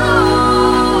home.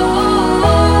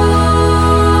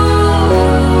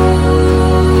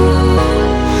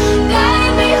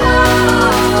 Guide me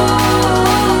home.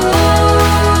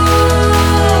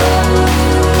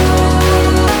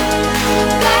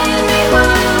 Guide me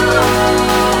home.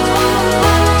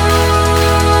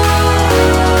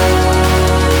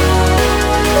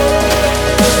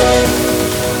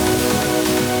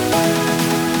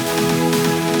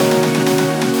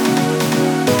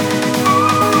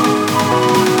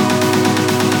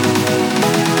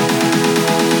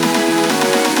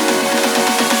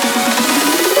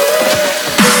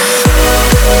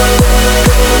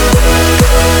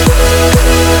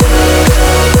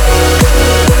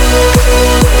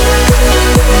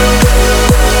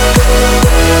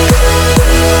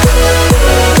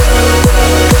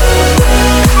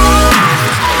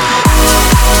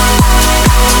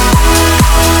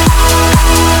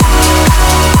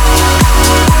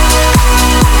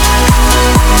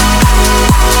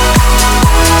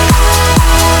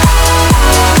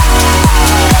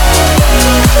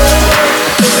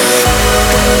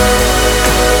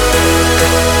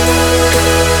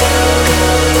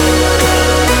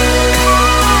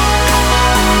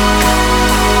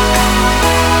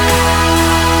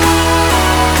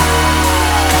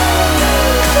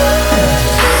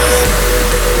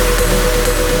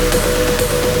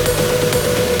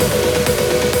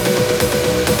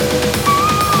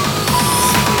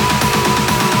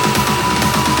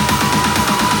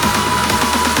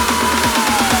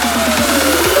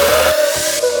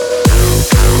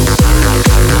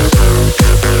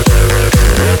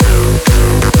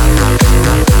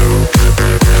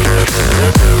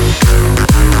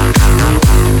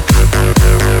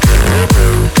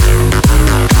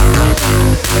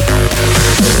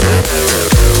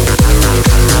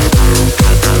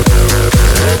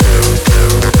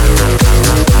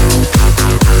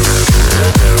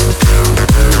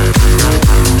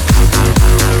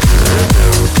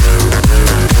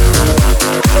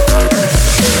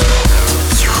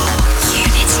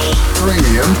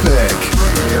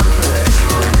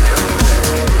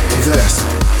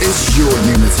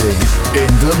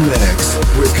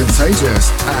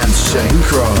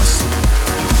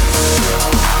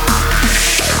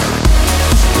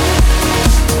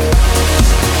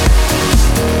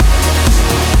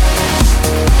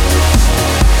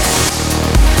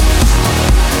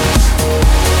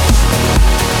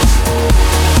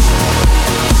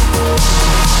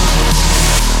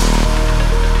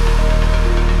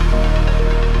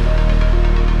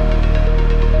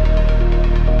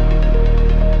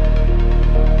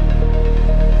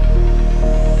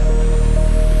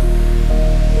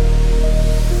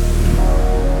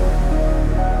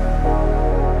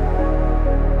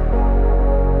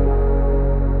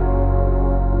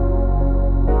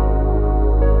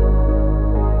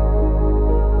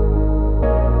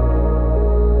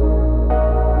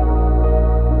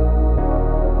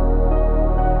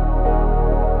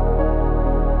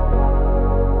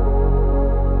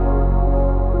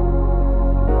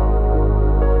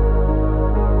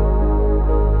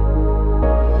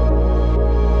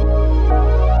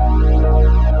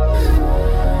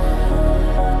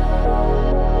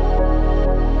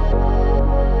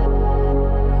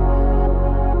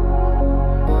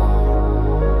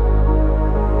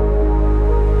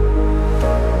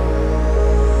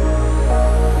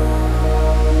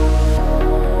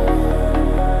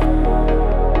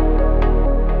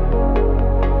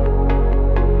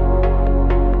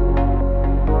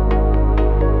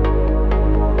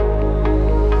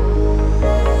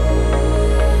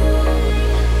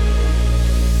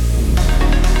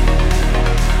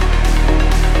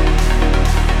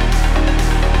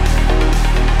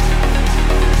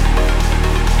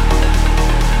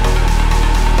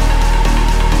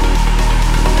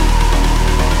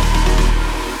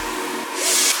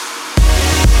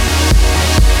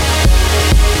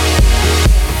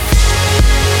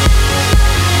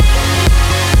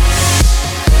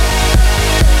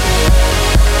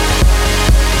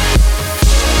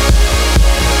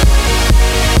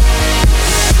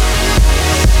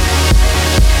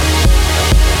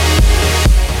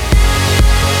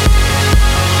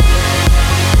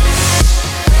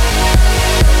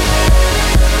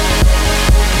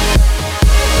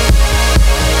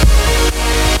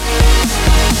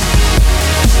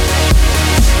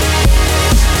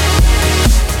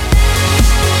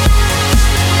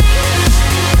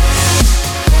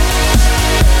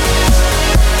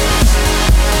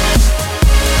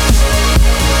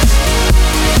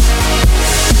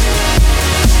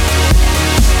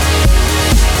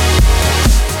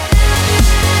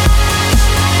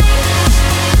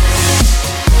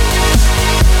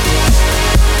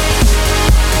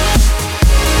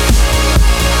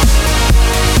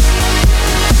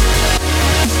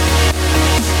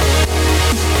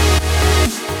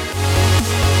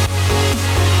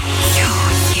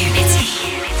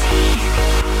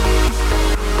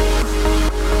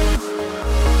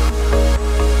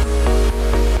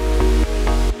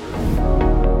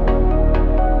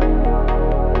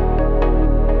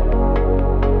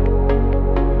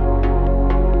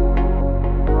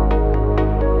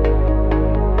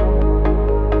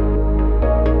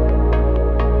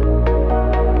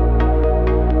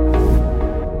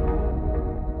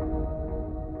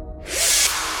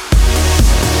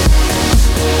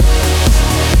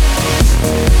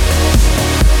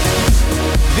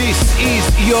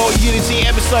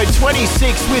 episode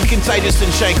 26 with Contagious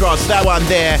and Shane Cross. That one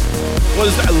there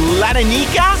was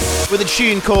Laniakea with a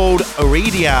tune called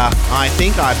Oreada. I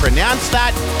think I pronounced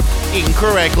that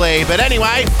incorrectly. But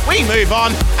anyway, we move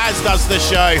on, as does the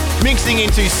show. Mixing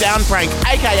into Sound Prank,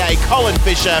 aka Colin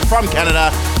Fisher from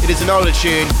Canada. It is an older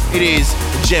tune. It is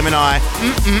Gemini.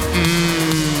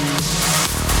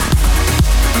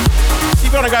 If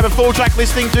you want to grab a full track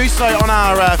listing, do so on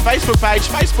our Facebook page,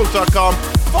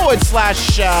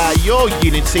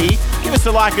 facebook.com/YourUnity. Give us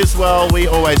a like as well. We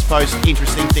always post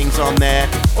interesting things on there.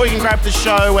 Or you can grab the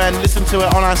show and listen to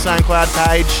it on our SoundCloud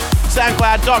page,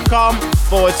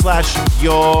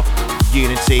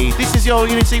 soundcloud.com/YourUnity. This is Your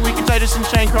Unity with Contagious and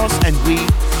Shane Cross, and we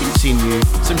continue.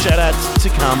 Some shout outs to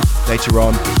come later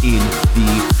on in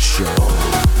the show.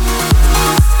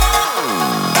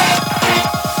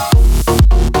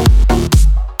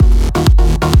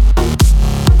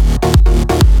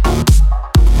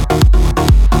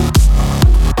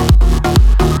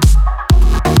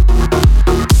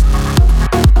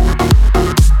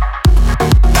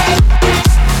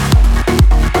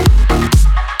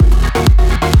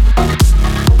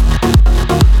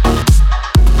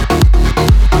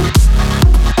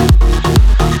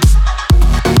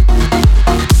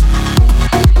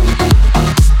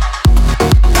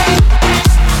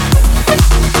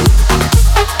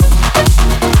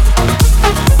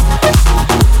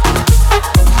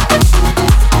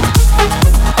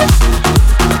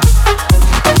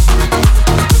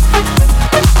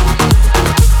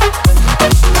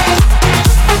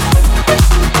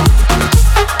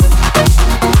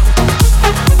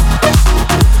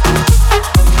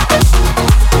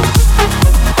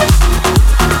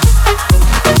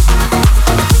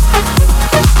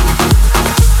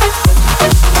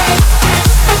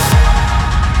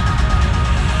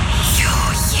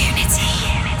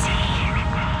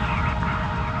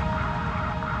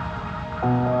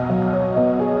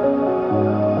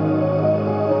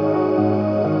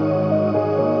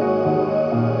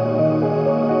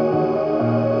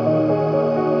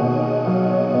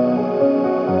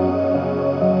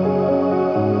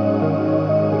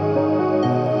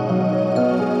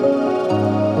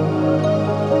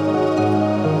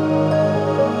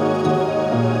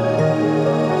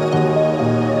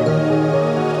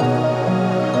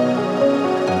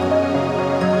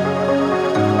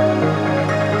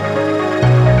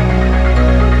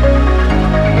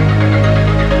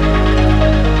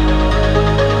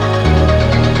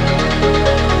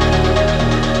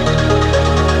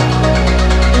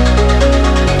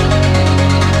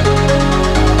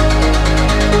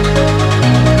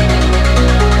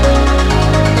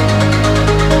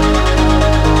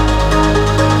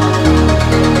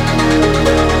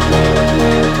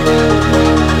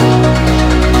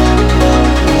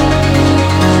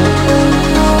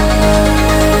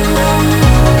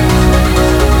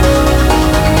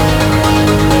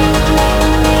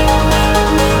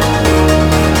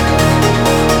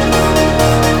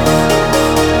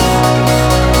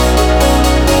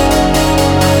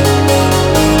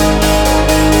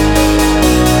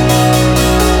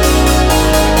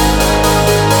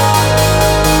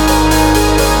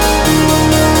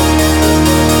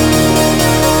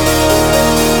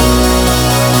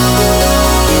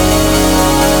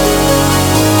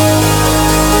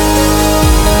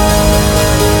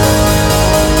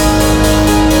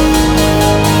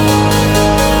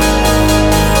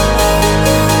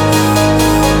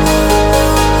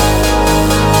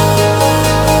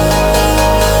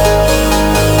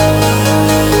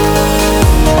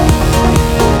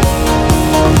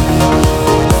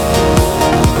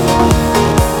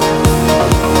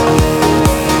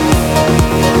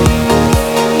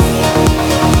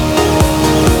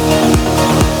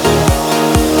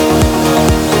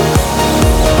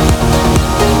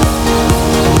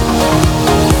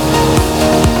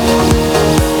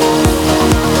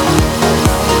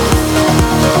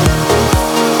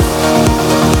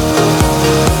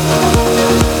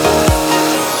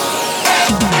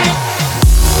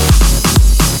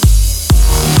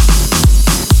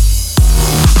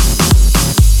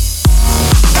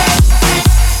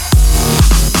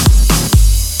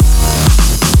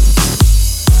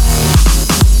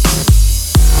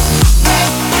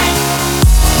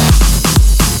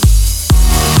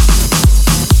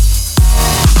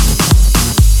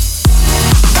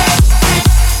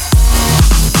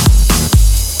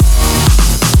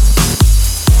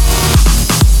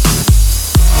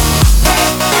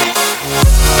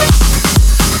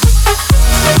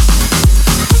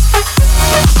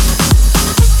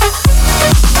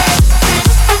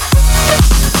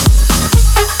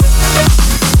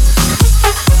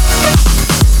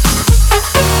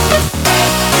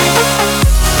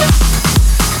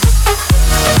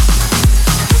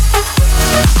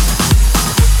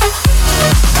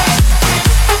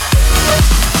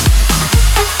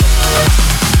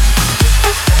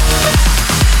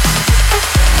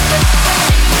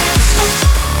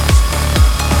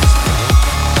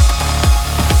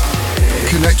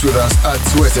 Connect with us at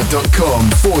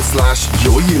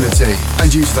twitter.com/yourunity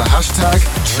and use the hashtag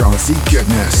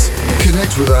TrancyGoodness.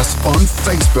 Connect with us on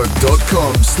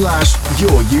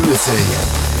facebook.com/yourunity.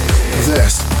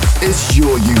 This is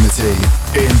Your Unity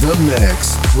in the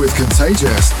Mix with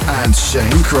Contagious and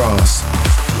Shane Cross.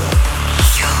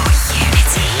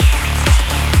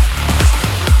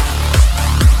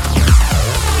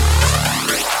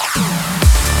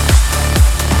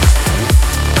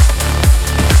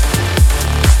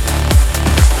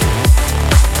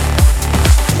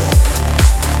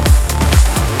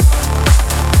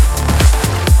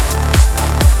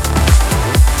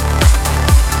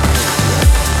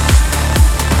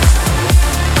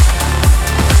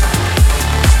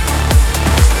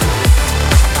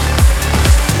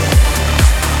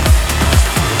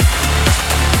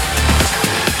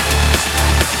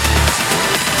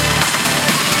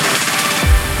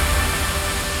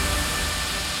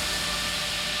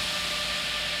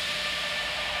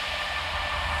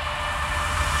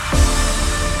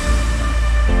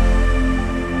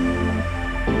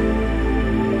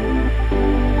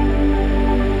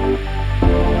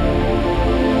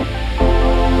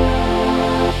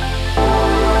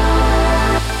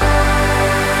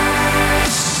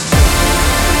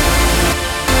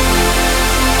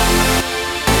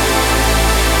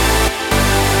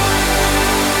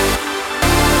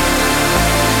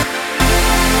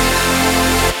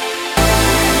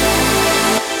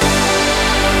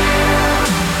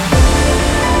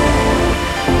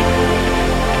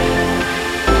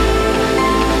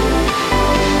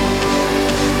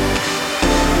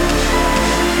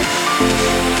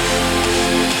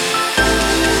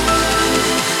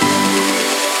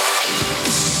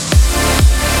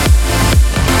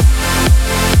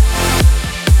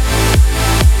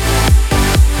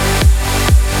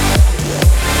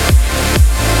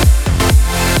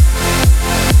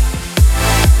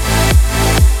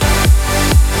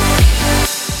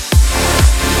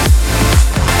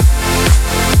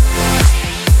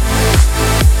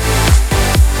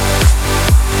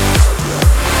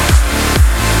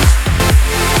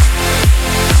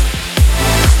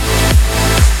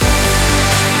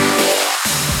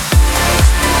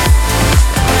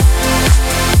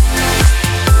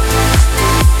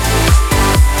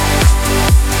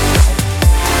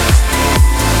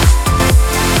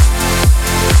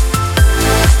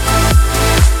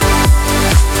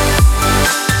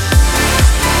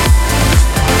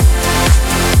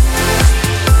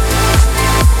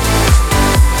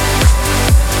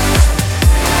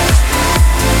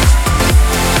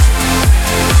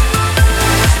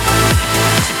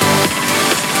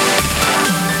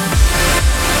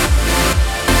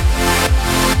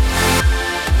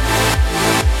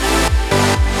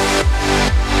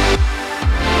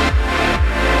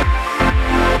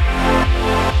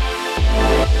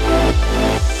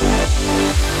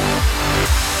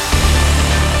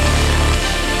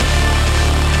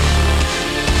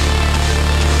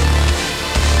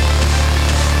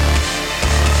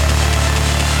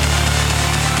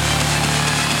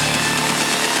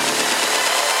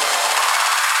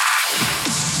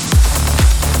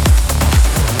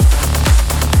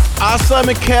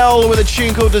 Mikel with a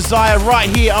tune called Desire right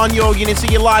here on Your Unity.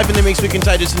 You're live in the mix with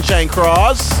Contagious and Shane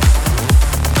Cross.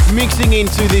 Mixing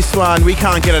into this one, we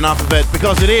can't get enough of it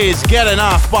because it is Get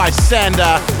Enough by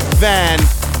Sander Van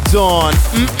Dorn.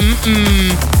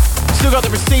 Still got the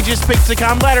prestigious pick to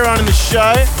come later on in the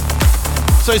show,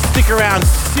 so stick around.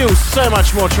 Still so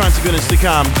much more Trancy goodness to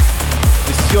come.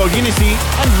 This is Your Unity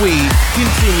and we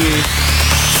continue.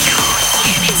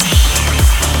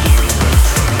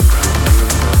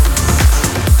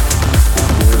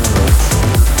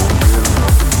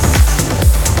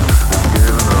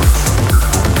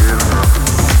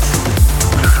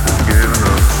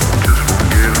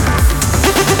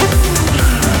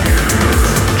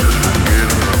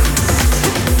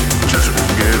 Just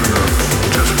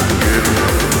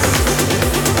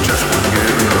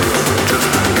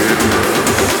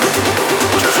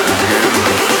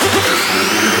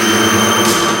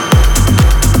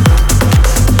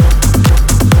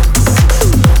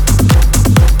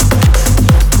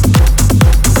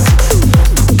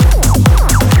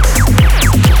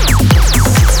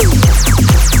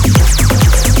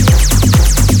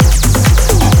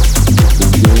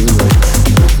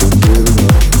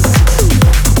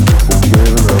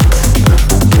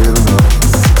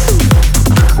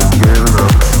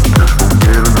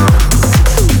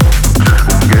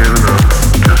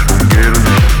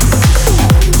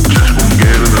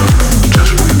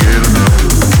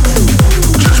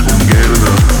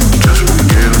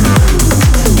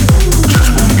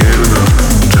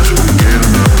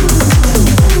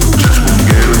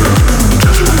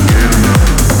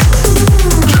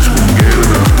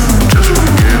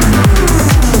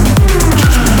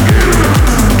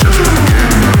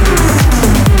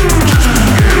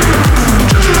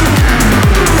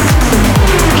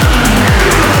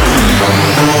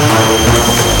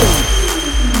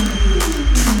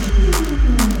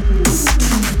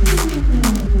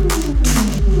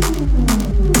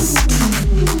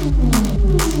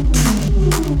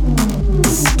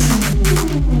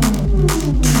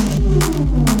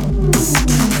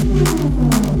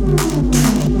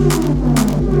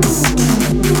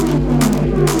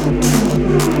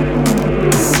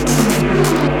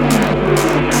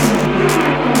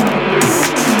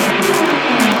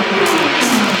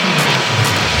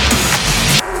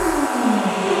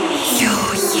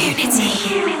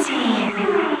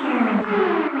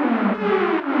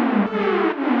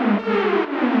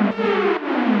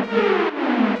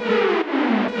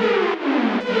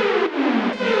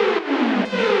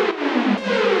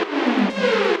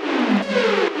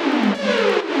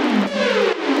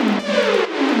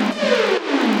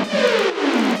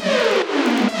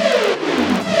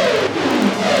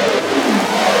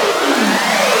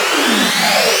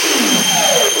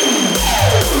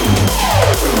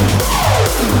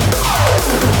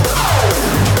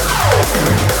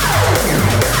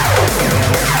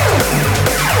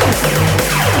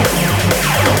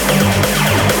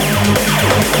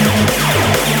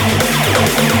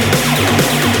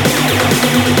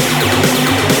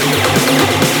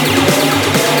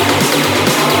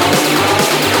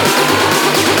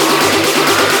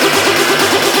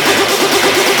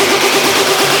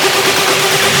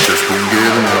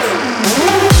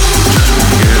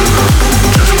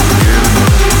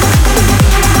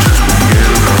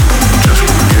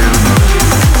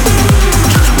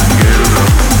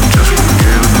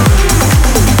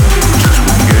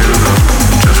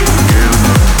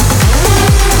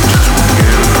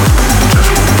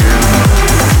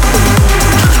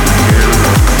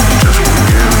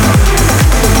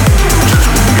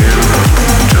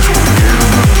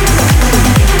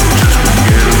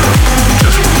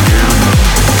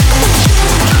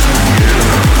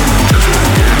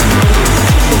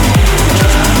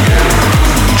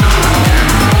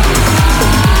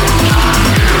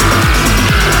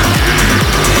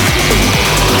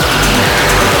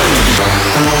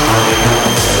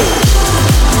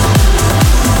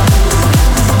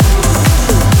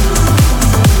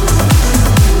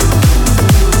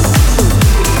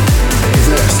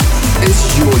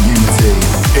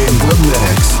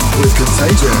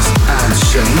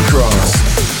Cross.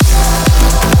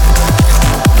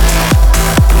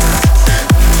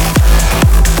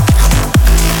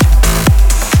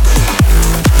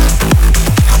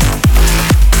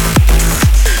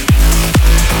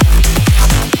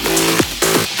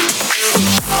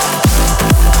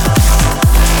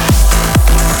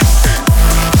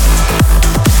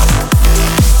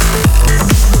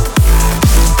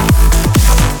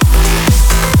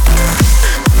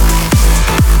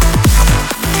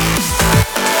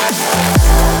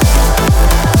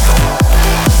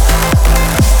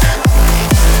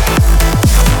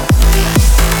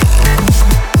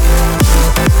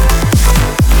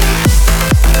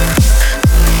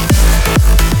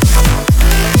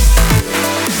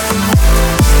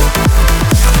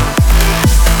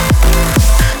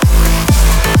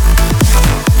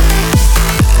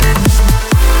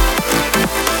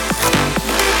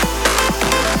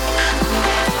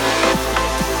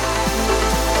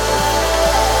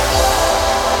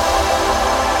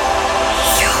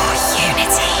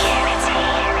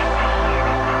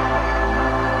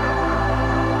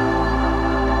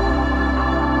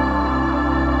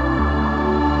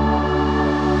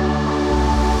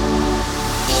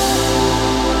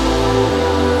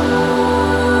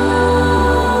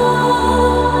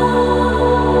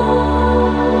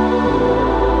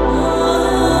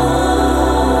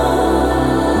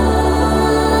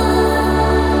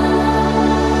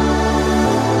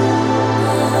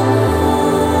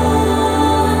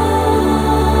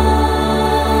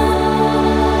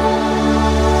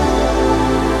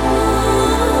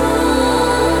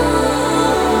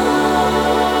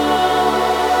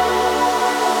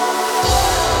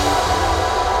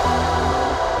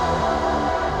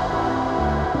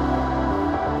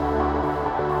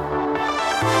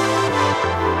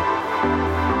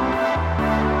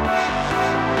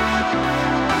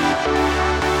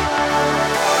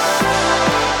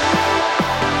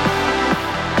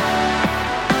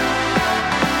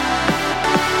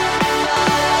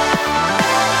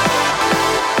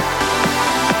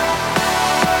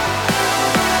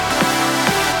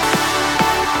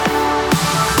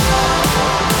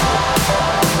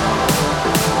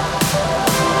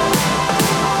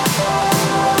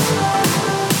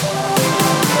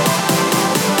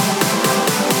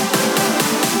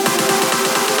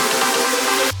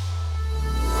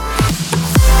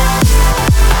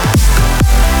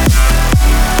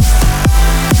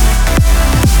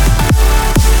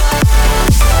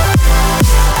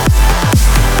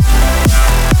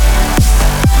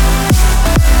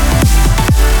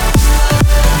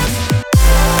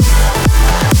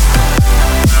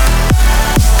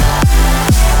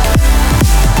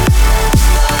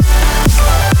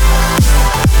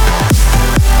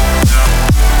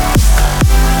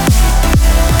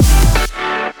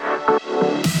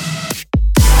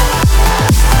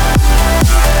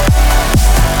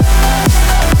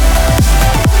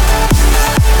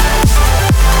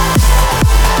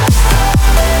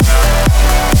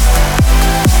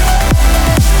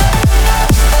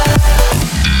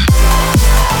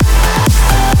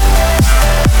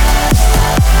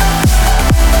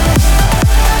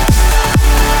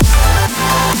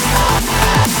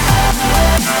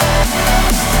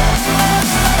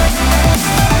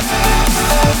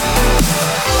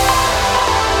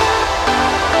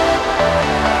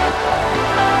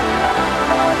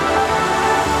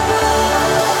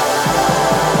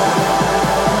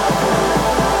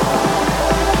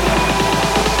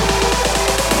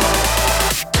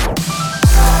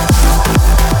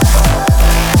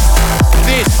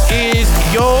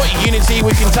 Unity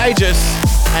with Contagious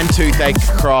and Toothache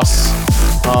Cross.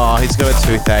 Oh, he's got a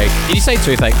toothache. Did you say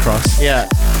toothache cross? Yeah.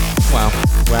 Wow.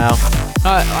 Wow.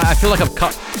 I feel like I've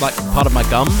cut like part of my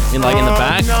gum in the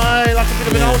back. No, like a bit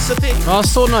of an ulcer thing. Oh,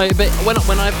 sort of no, but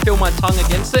when I feel my tongue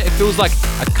against it, it feels like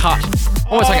a cut,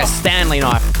 almost like a Stanley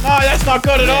knife. No, that's not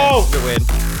good at all. It's a bit weird.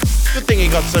 Good thing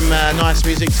you got some nice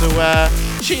music to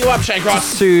cheer you up, Shane Cross.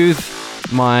 Soothe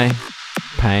my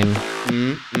pain.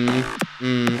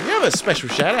 You have a special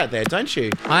shout out there, don't you?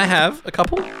 I have a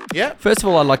couple. Yeah. First of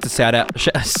all, I'd like to shout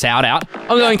out.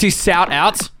 I'm going to shout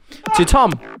out to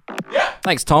Tom. Yeah.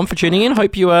 Thanks, Tom, for tuning in.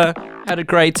 Hope you had a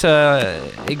great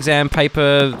exam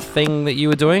paper thing that you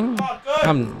were doing. Oh, good.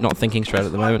 I'm not thinking straight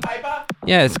at the moment. Paper.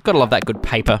 Yeah, it's gotta love that good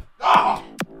paper. Oh.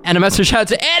 And a massive shout out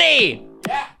to Eddie.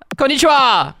 Yeah.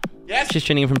 Konnichiwa. Yes. She's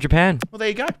tuning in from Japan. Well, there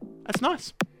you go. That's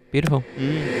nice. Beautiful.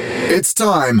 It's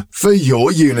time for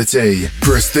your Unity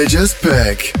prestigious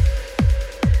pick.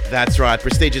 That's right.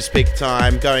 Prestigious pick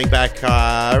time. Going back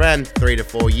around 3 to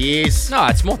 4 years. No,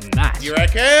 it's more than that. You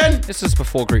reckon? This is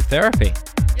before group therapy.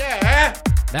 Yeah.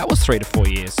 That was 3 to 4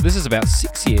 years. This is about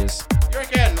 6 years. You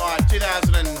reckon? Like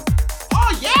 2000 and...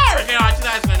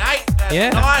 Yeah,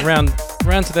 Nice.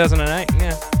 around 2008.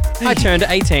 Yeah, I turned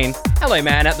 18. Hello,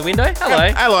 man, out the window.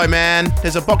 Hello. Hello, man.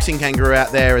 There's a boxing kangaroo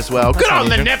out there as well. Good on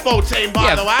the unusual. netball team, by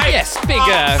Yeah, the way. yes, big,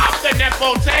 Up the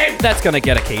netball team. That's gonna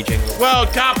get a key jingle. World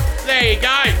Cup. There you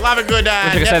go. Love a good Wish I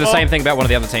could say the netball. same thing about one of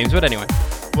the other teams, but anyway,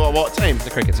 Well, what team? the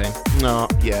cricket team. No,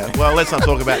 yeah. Well, let's not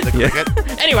talk about the cricket.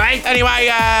 Anyway,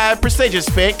 Prestigious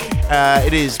pick.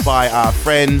 It is by our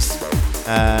friends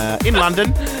in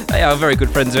London. they are very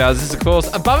good friends of ours. This is, of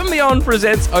course, Above and Beyond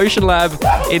presents Ocean Lab.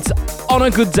 It's On a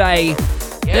Good Day.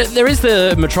 There is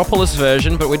the Metropolis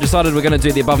version, but we decided we're going to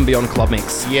do the Above and Beyond Club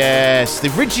Mix. Yes, the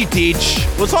Ridgy Didge.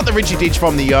 Well, it's not the Ridgy Didge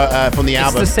from the album.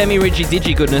 It's the semi-ridgy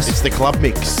digi goodness. It's the club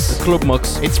mix. Club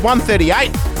Mux. It's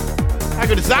 138. How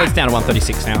good is that? It's down to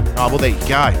 136 now. Oh, well, there you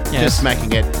go. Yes. Just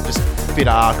making it just fit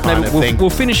our kind of thing. We'll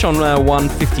finish on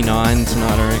 159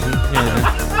 tonight, I reckon.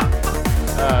 Yeah.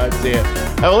 Oh, dear.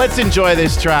 Well, let's enjoy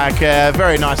this track.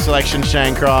 Very nice selection,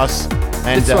 Shane Cross.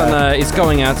 And This one is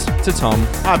going out to Tom.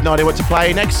 I have no idea what to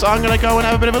play next, so I'm going to go and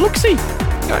have a bit of a look-see.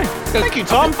 Go. Thank you,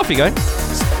 Tom. Off you go.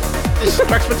 This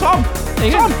track's for Tom. There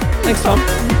you Tom. go. Thanks, Tom.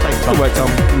 Thanks, Tom. Good work, Tom.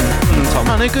 Tom.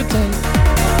 On a good day.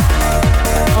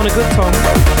 On a good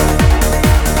Tom.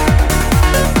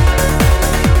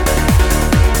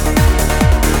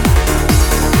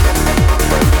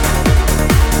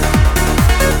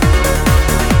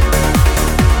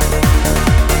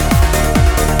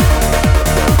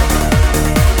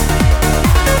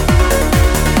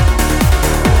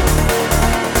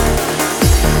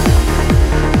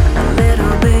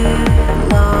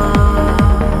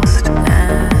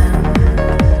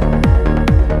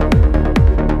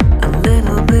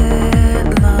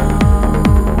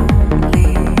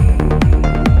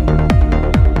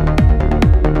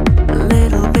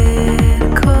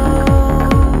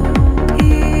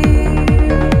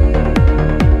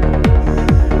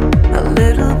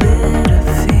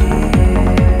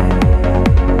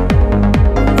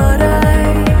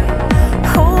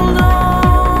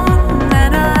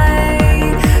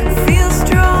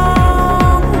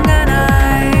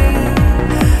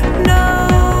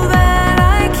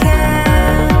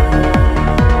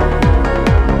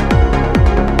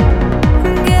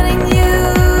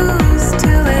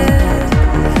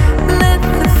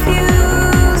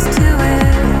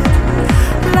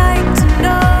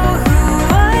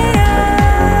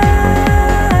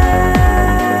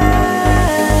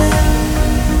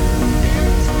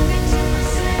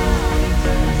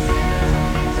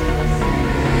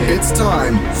 It's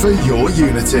time for your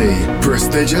Unity.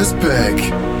 Prestigious pick.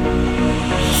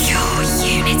 Your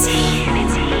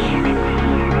Unity.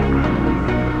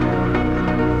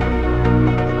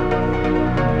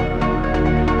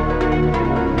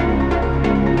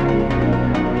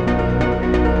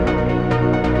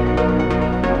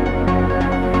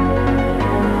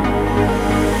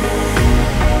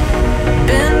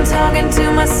 Been talking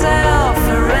to myself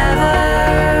forever.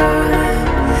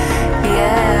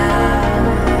 Yeah.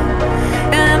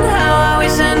 And how I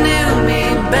wish I knew me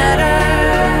better.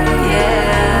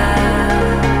 Yeah.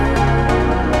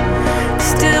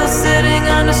 Still sitting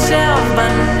on the shelf,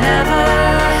 but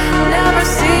never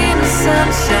seen the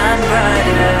sunshine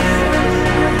brighter.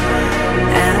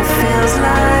 And it feels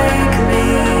like me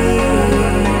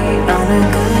on a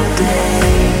good day.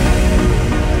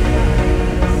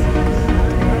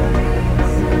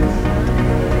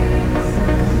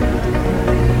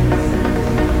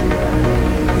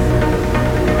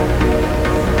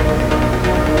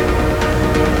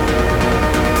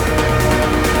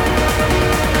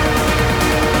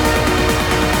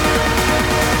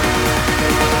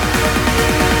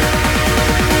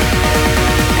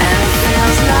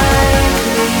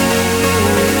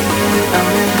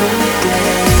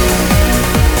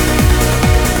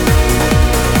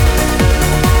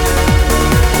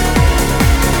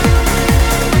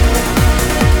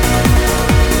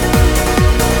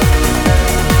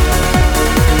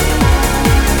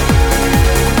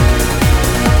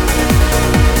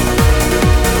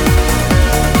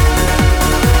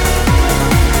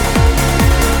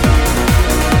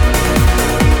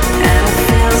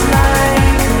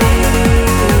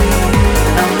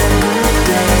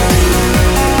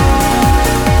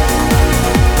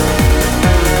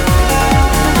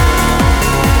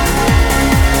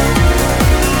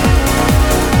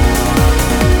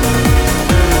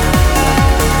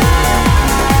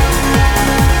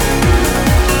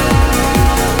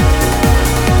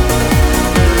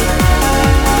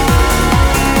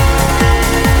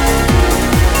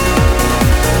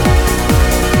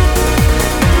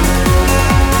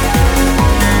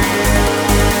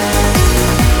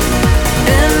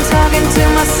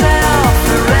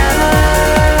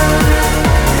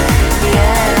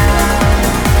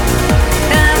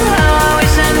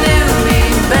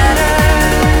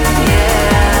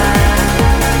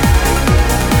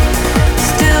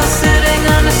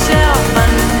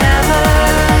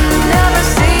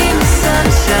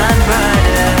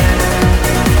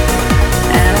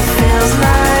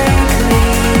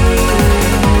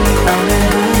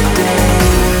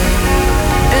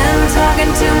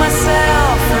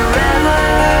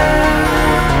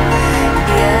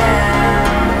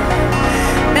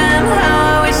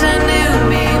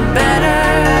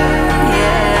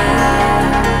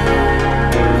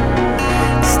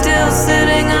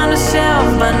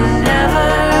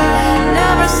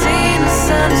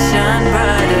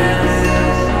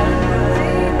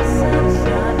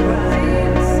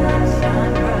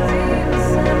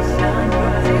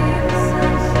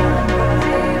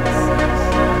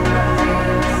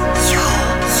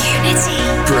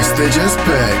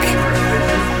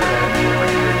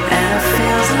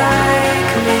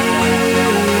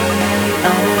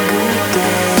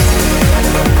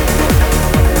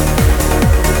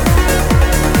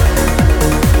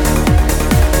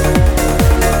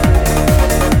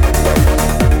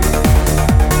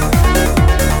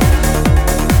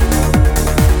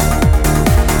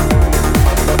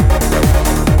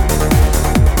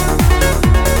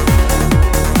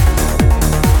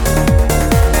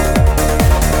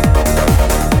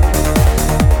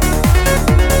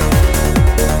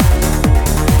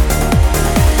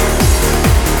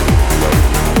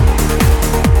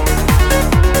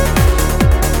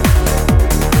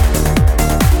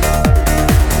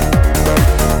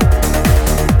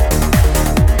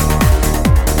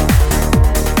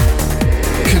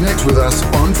 touch with us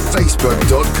on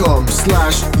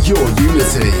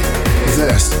facebook.com/yourunity.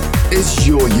 This is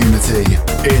Your Unity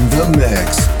in the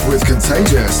mix with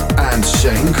Contagious and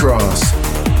Shane Cross.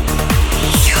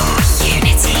 Your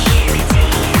Unity.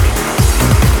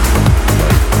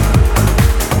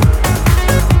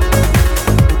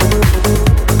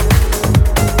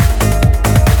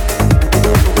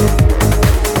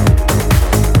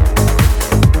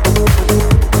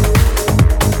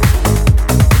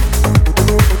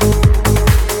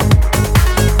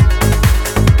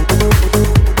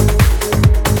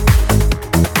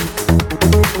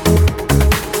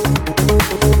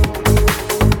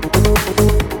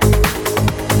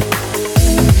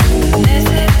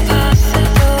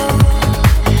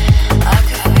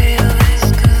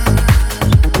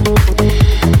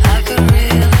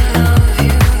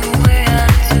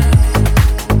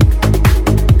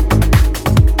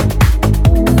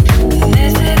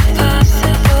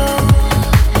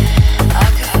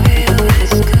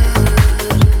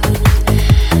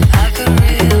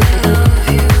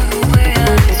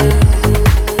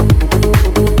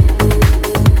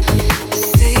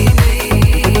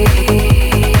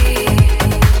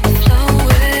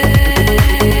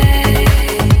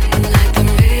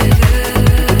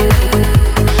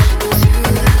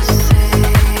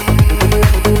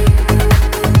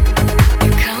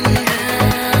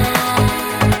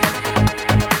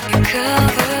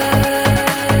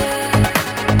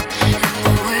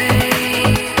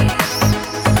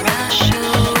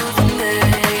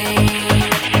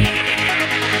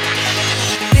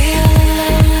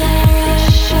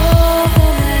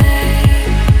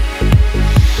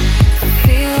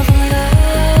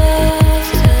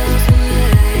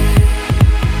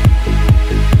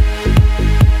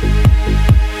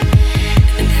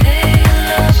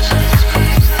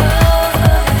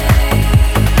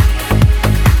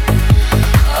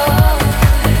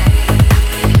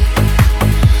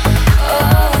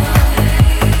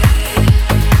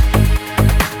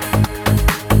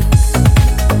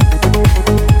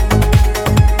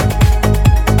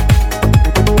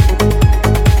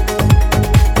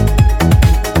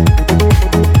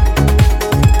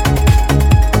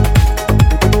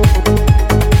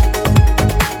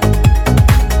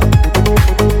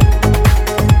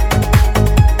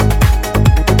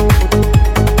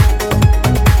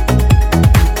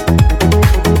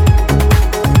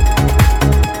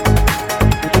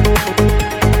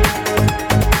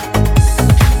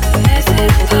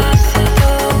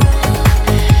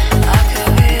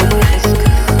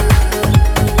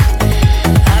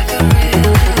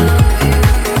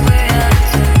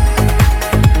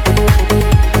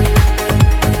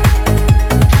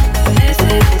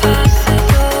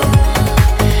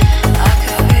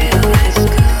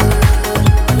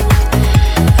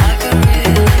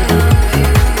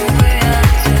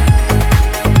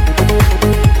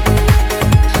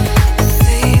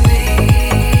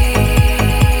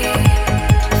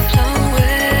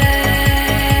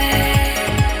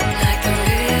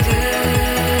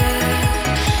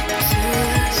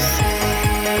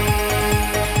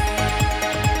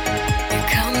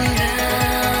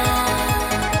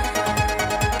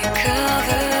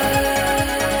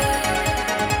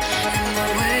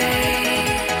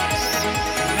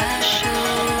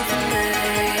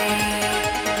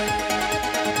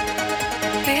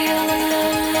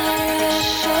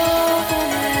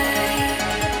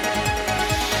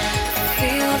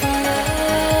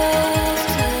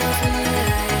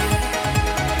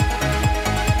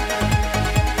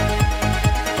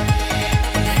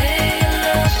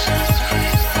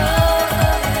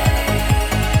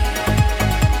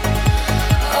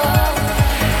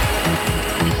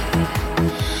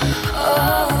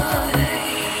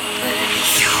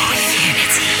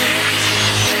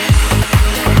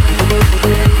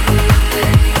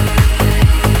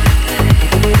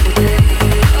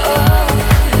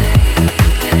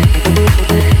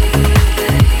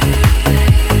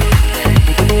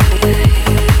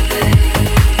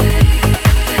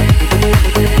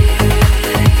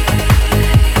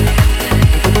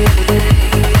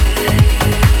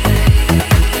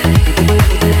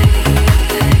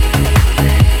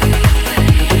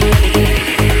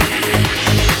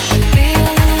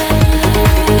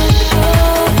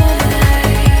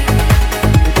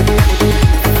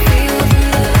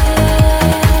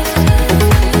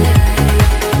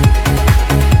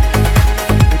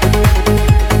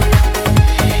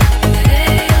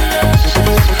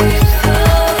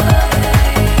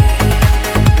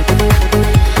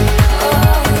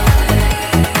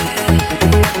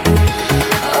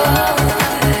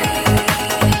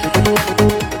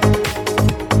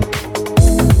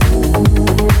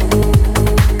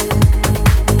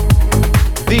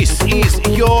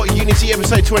 Your Unity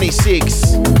episode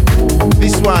 26.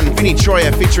 This one, Vinny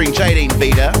Troyer featuring Jade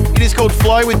Vita. It is called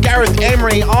Flow with Gareth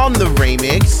Emery on the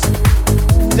remix.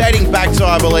 Dating back to,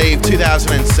 I believe,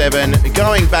 2007.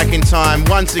 Going back in time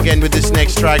once again with this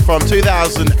next track from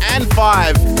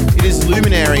 2005. It is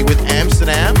Luminary with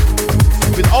Amsterdam.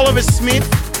 With Oliver Smith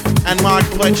and Mark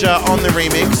Fletcher on the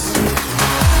remix.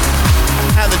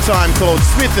 At the time called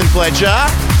Smith and Fletcher.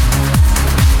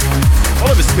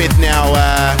 Oliver Smith now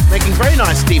making very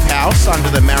nice deep house under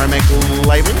the Merrimack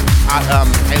label.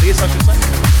 Alias, I should say.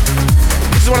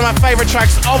 This is one of my favourite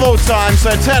tracks of all time,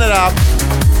 so turn it up.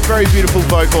 Very beautiful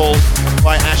vocal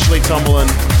by Ashley Tomlin.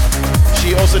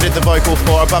 She also did the vocal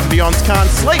for Above and Beyond's Can't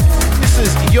Sleep. This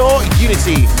is Your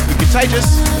Unity with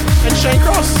Contagious and Shane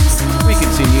Cross. We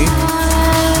continue.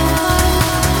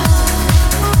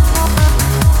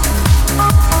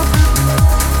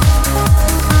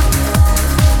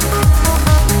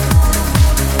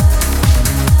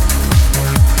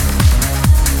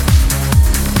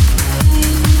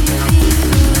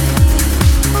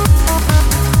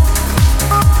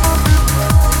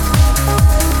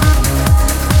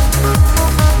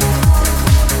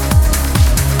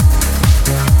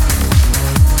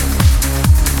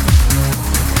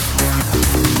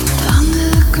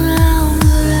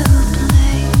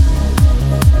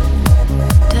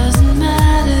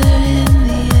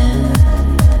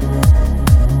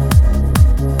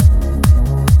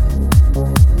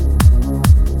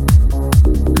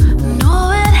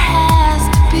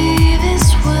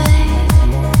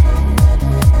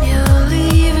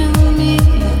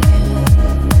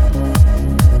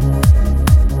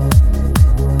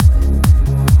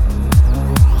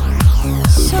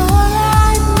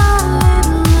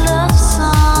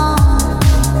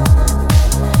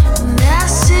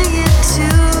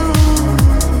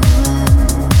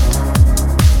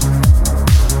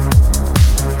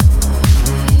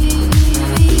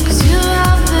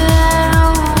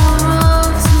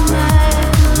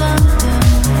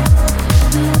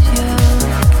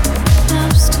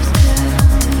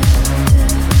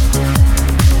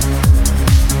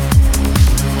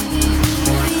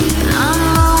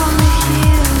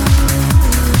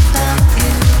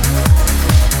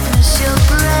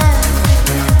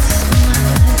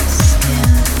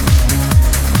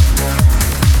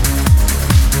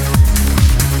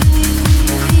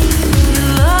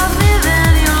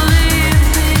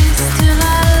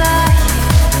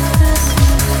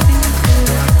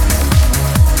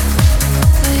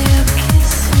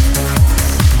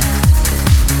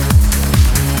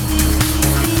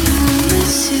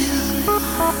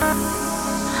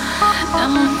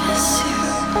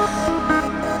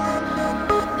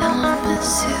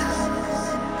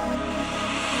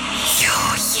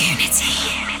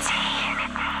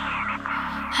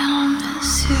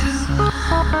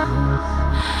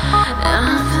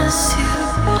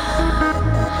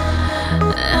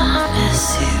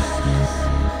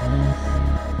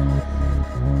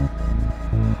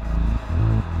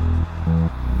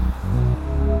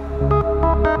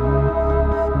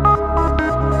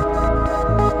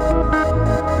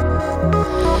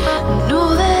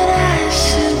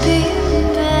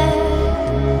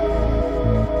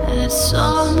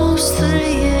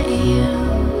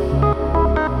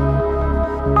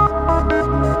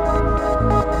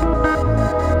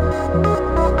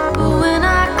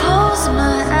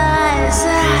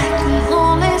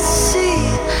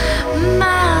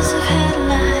 Miles of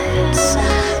headlights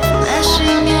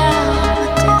flashing out.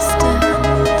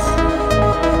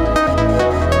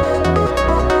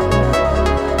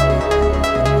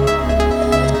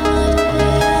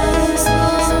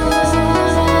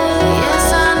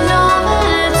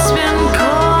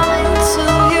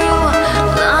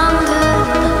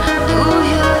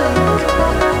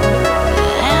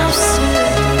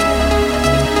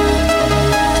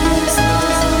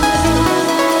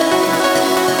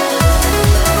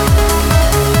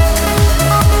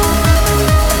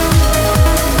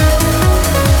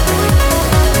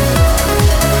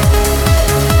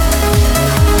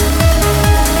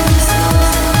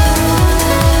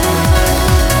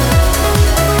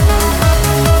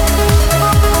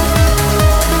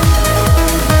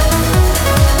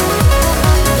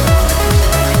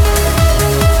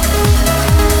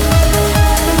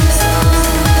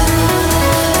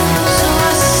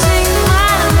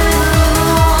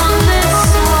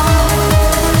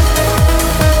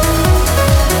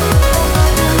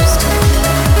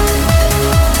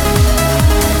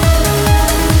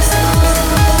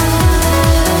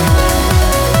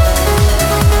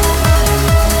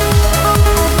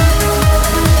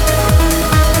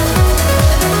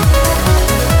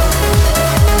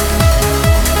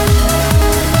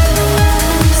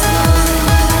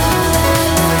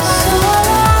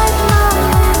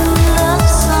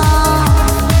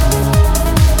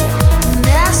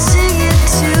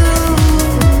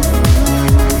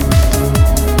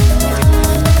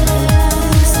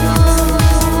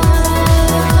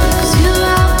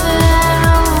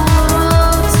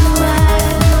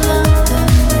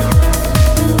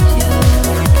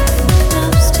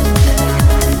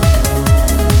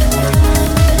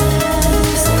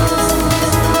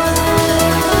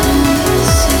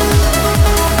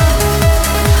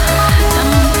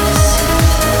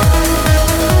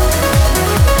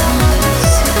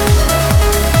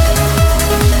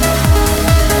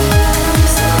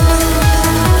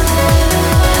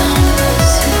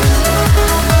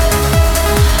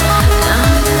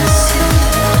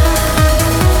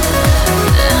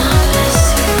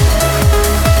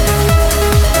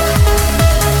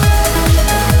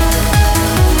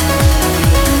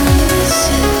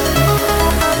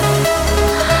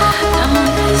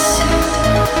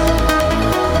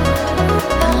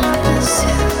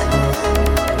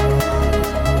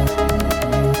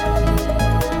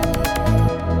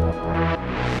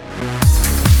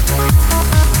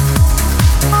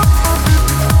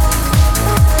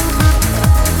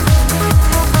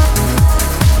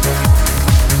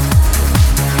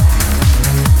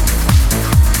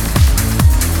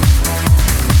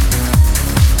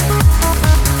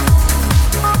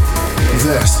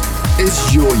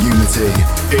 unity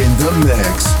in the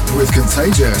mix with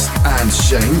Contagious and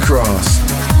Shane Cross.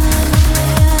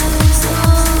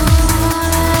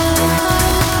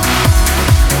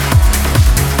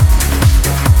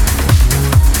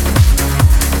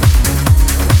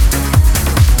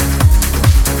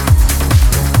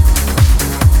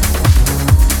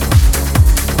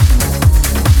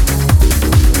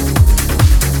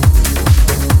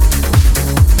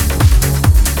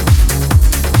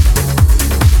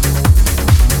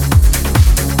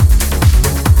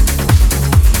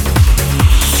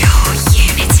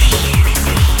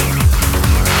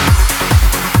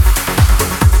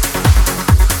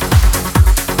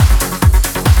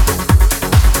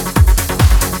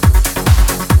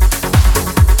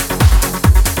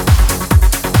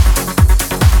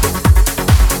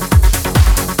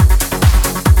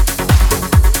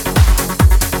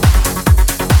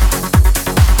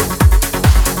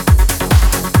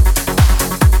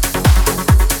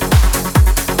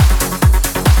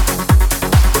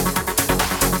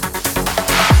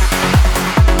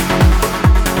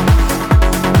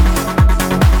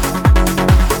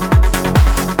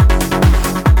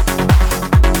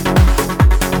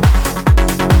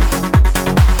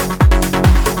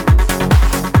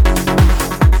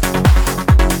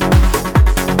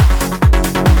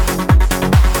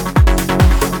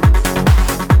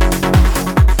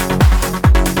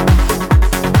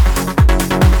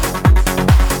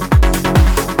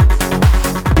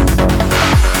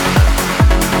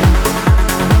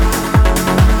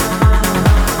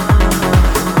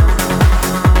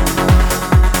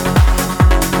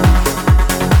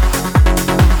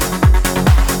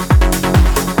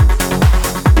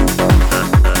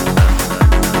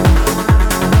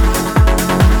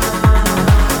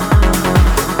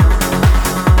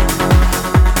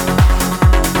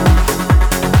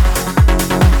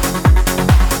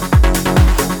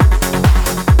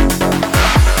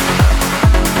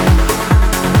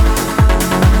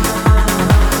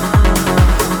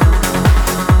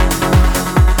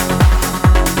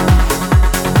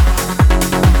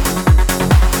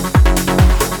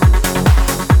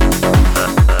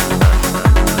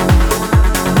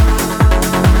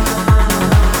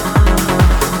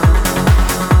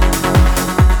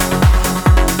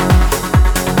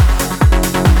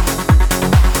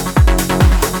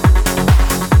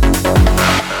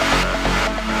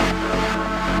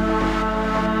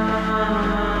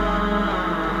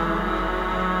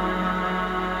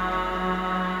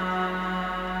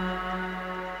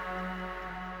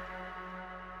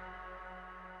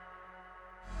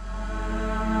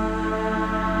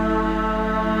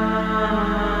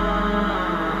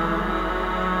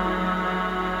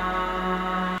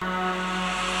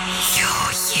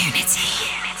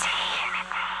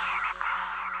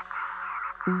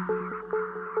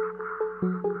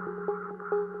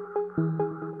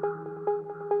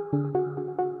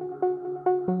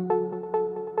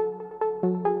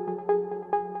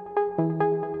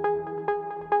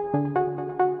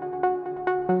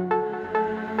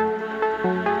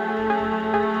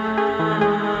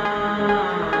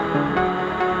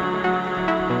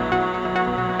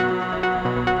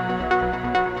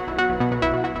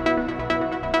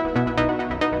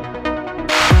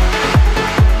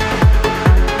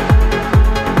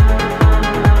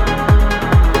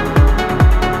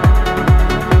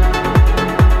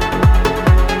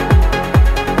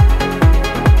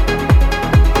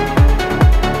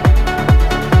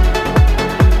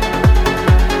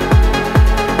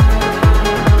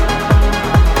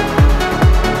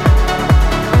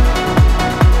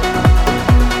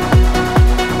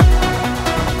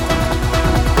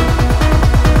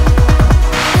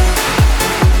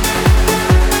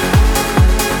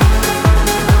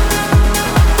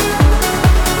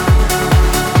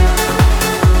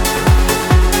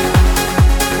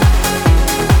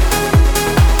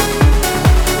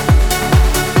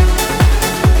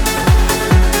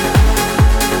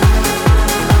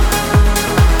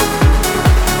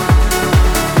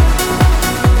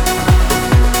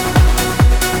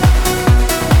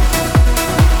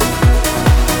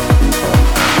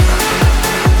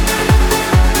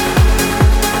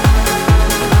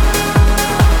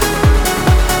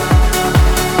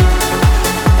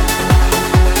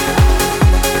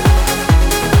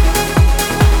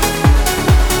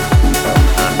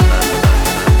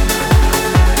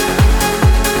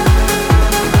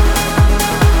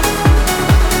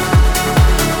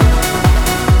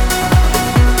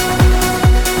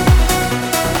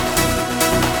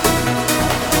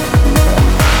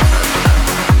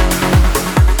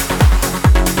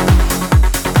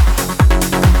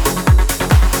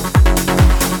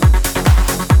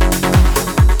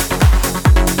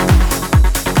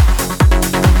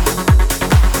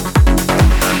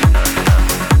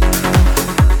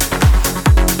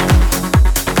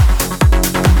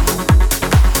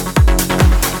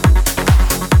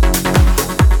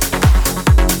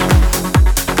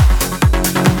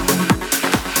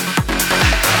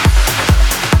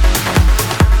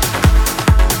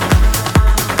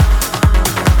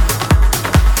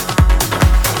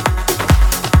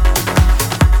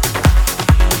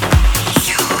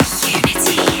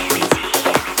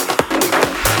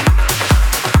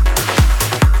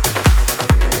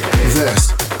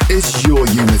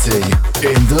 unity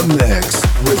in the mix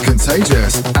with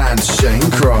Contagious and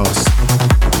Shane Cross.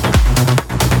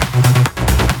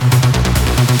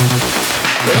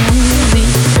 When we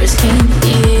first came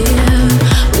here,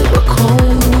 we were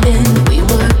cold and we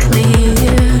were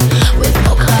clear, with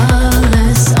no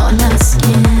colors on our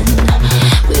skin.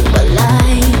 We were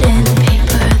light and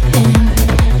paper thin.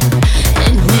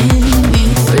 And when we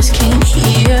first came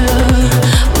here,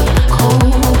 we were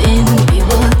cold and we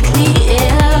were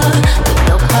clear, with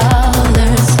no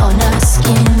colors on our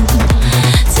skin.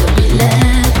 Till we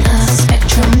let the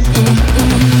spectrum in.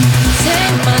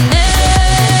 Take my name.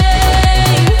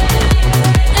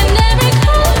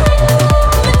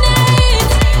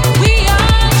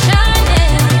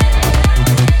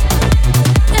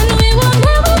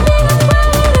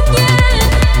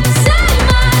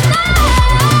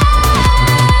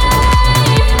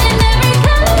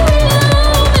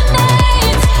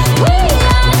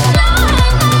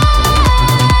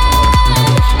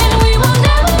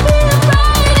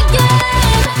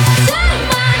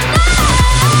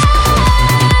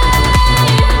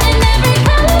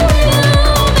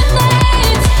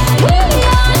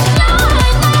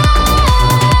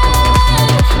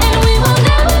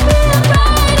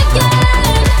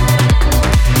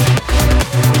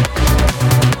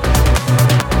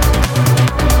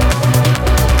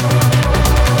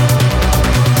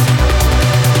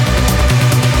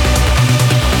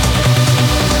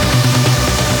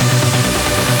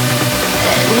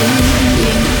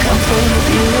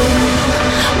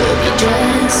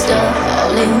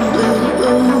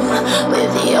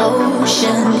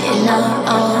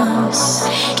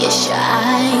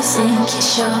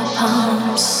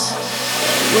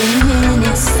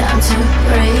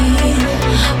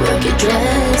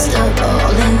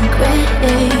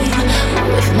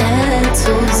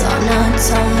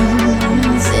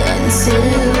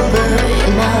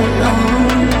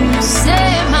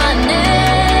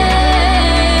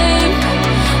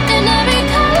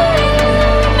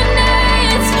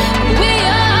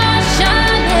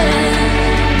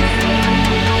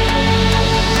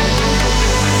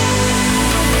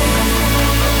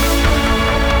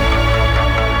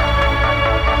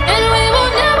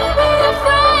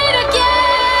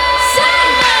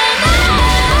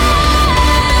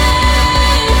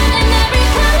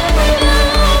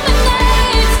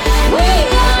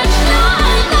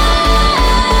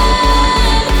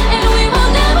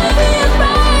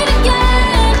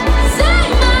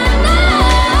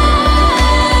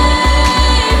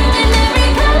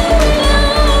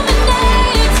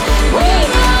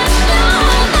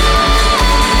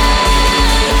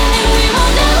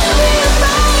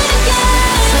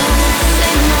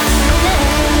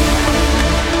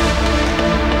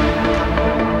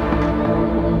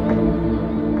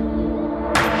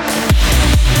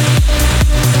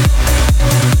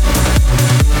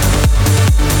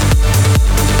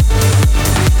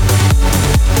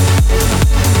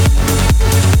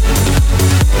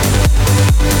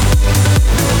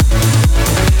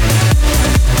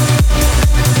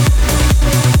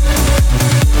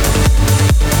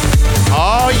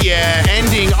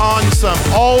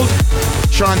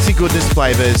 Goodness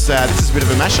flavors. This is a bit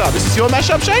of a mashup. This is your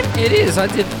mashup, Shane? It is. I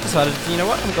decided, you know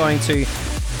what? I'm going to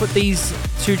put these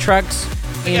two tracks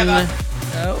in. I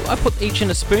put each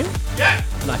in a spoon. Yeah.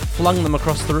 And I flung them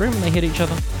across the room and they hit each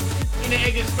other. In an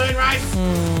egg and spoon race.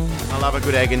 I love a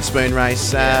good egg and spoon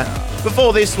race.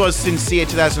 Before this was Sincere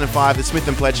 2005, the Smith &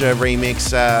 Pledger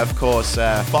remix, of course,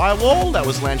 Firewall. That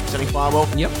was Lange presenting Firewall.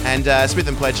 Yep. And Smith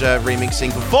 & Pledger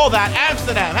remixing before that,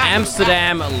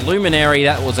 Amsterdam Luminary.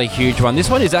 That was a huge one.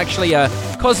 This one is actually a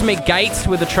Cosmic Gates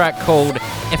with a track called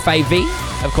F.A.V.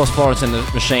 Of course, Florence and the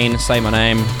Machine, Say My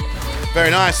Name. Very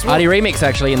nice. Artie remix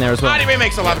actually in there as well. Artie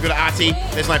remix. I love a good arty.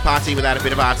 There's no party without a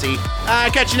bit of arty.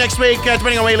 Catch you next week.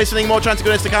 Depending on where you're listening, more Trans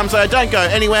Goodness to come, so don't go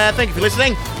anywhere. Thank you for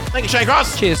listening. Thank you, Shane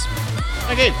Cross. Cheers.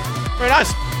 Thank you. Very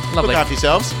nice. Lovely. Look after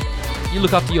yourselves. You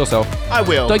look after yourself. I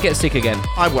will. Don't get sick again.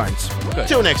 I won't. Good.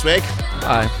 Till next week.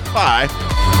 Bye. Bye.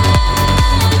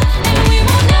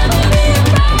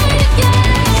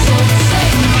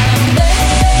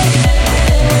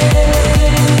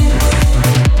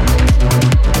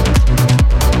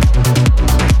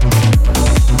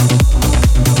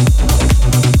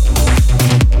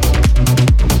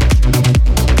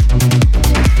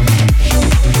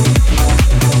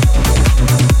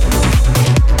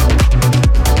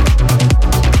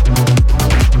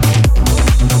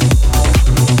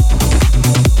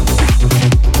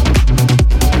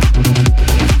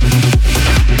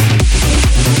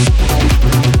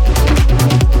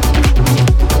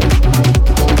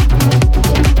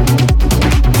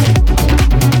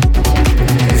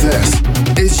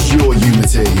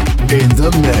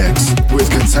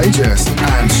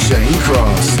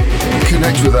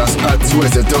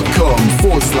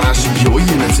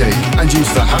 twitter.com/yourunity and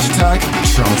use the hashtag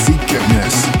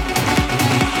TranceyGoodness.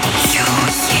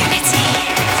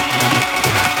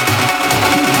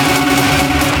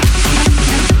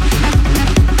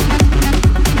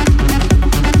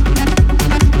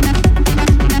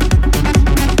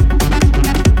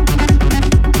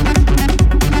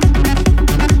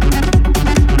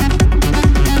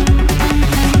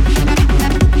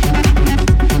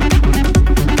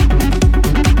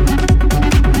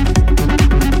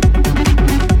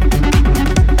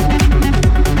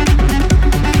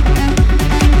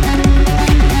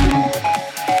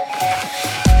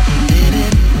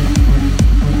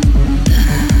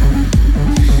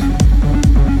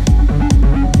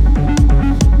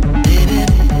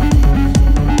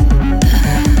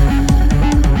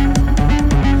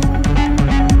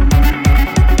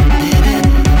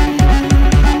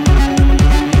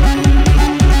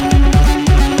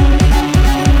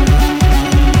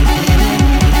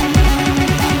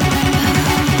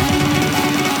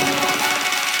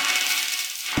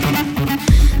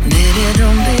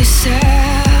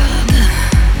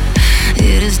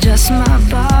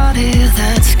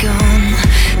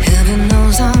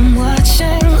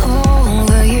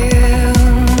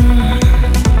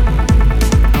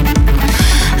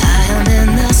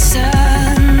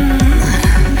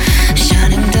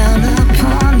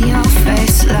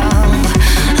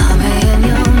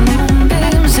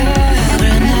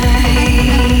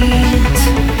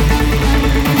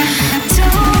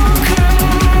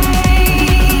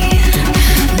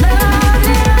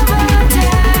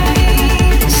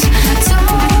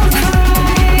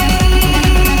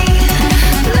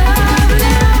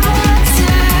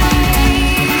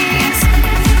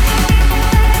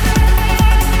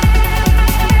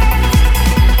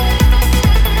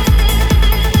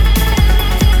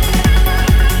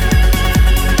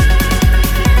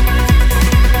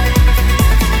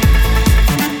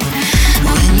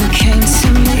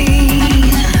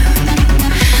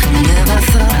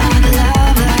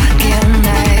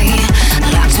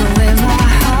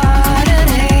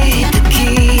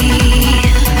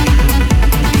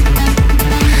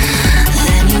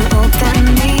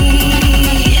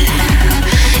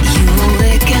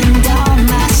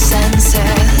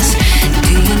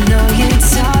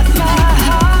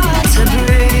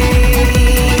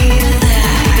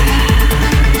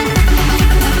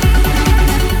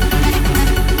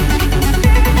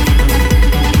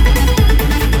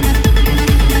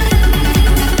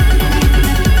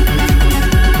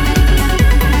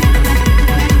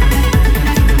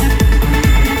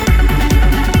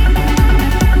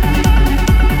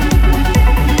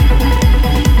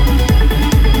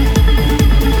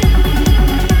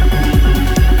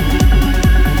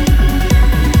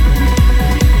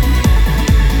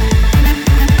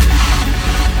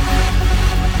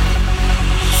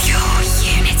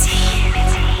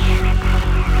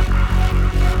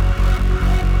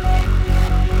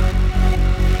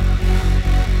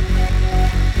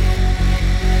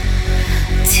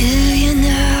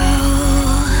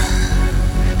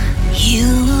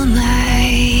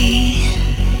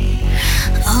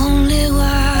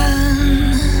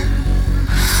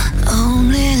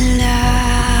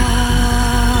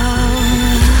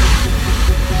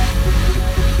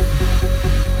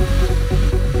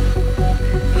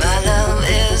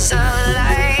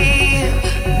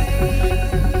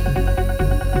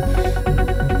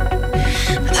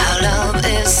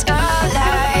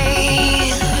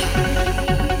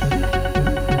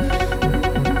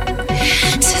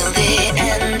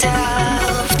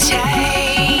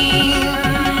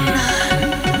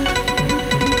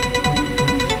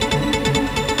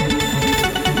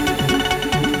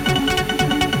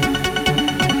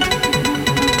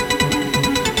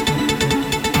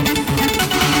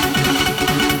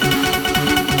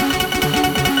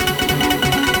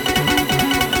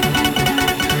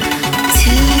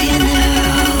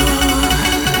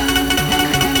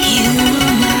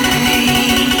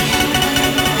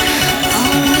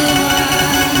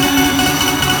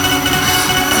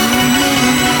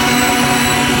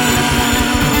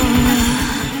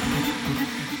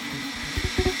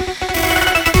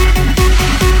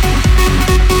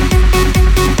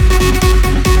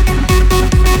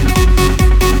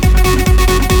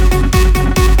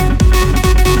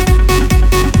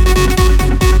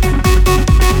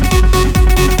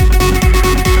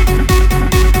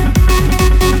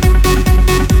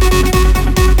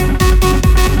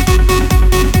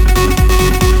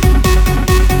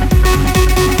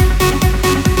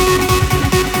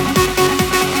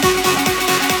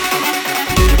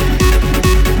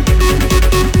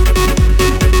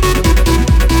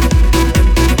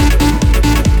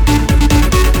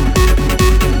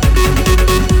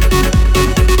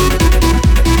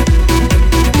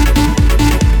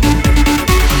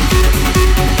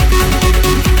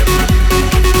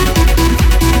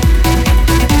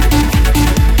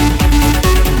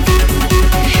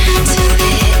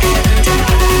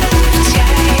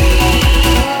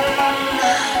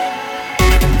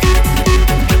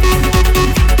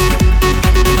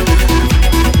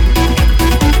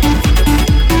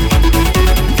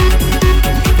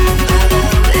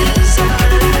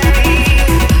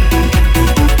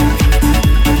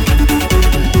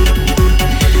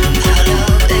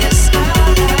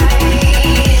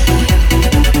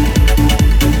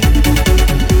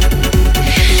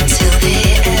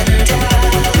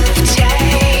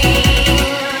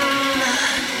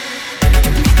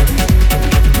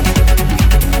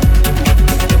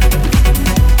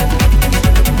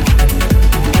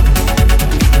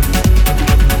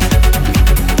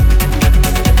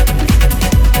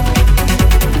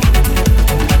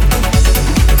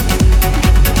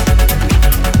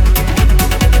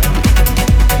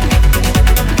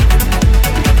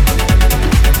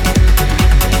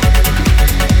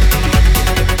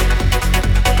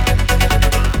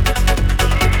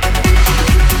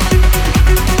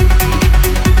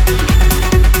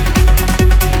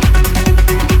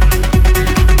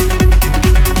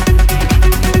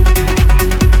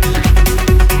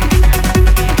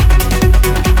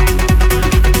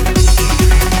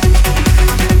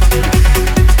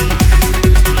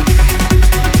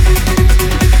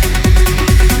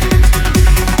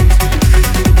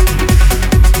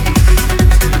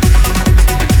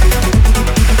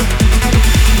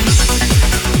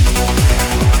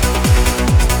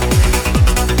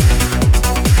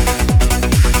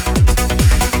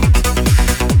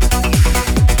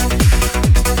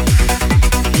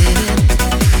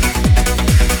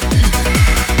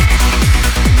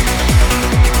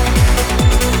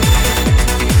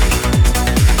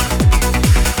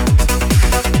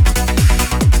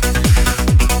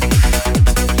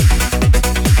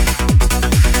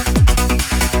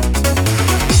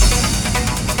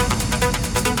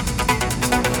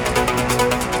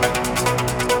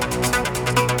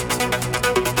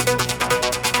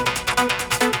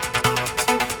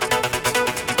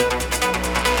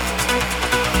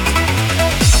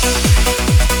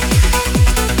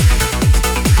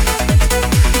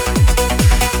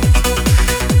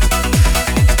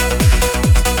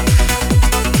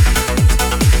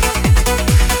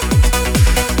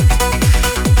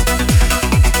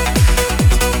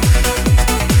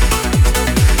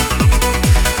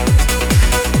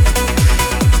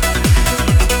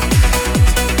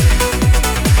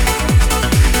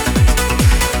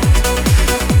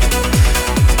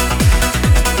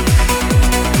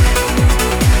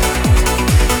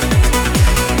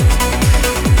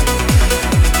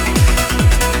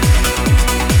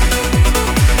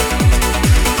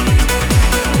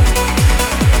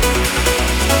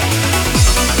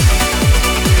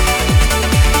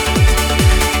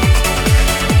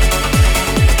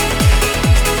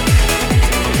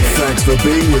 for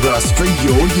being with us for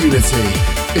Your Unity.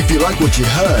 If you like what you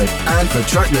heard and for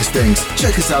track listings,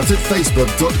 check us out at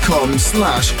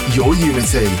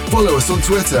facebook.com/YourUnity. Follow us on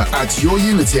Twitter at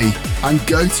YourUnity and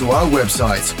go to our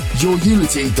website,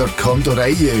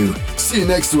 yourunity.com.au. See you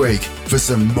next week for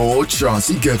some more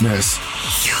trancey goodness.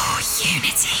 Your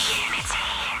Unity.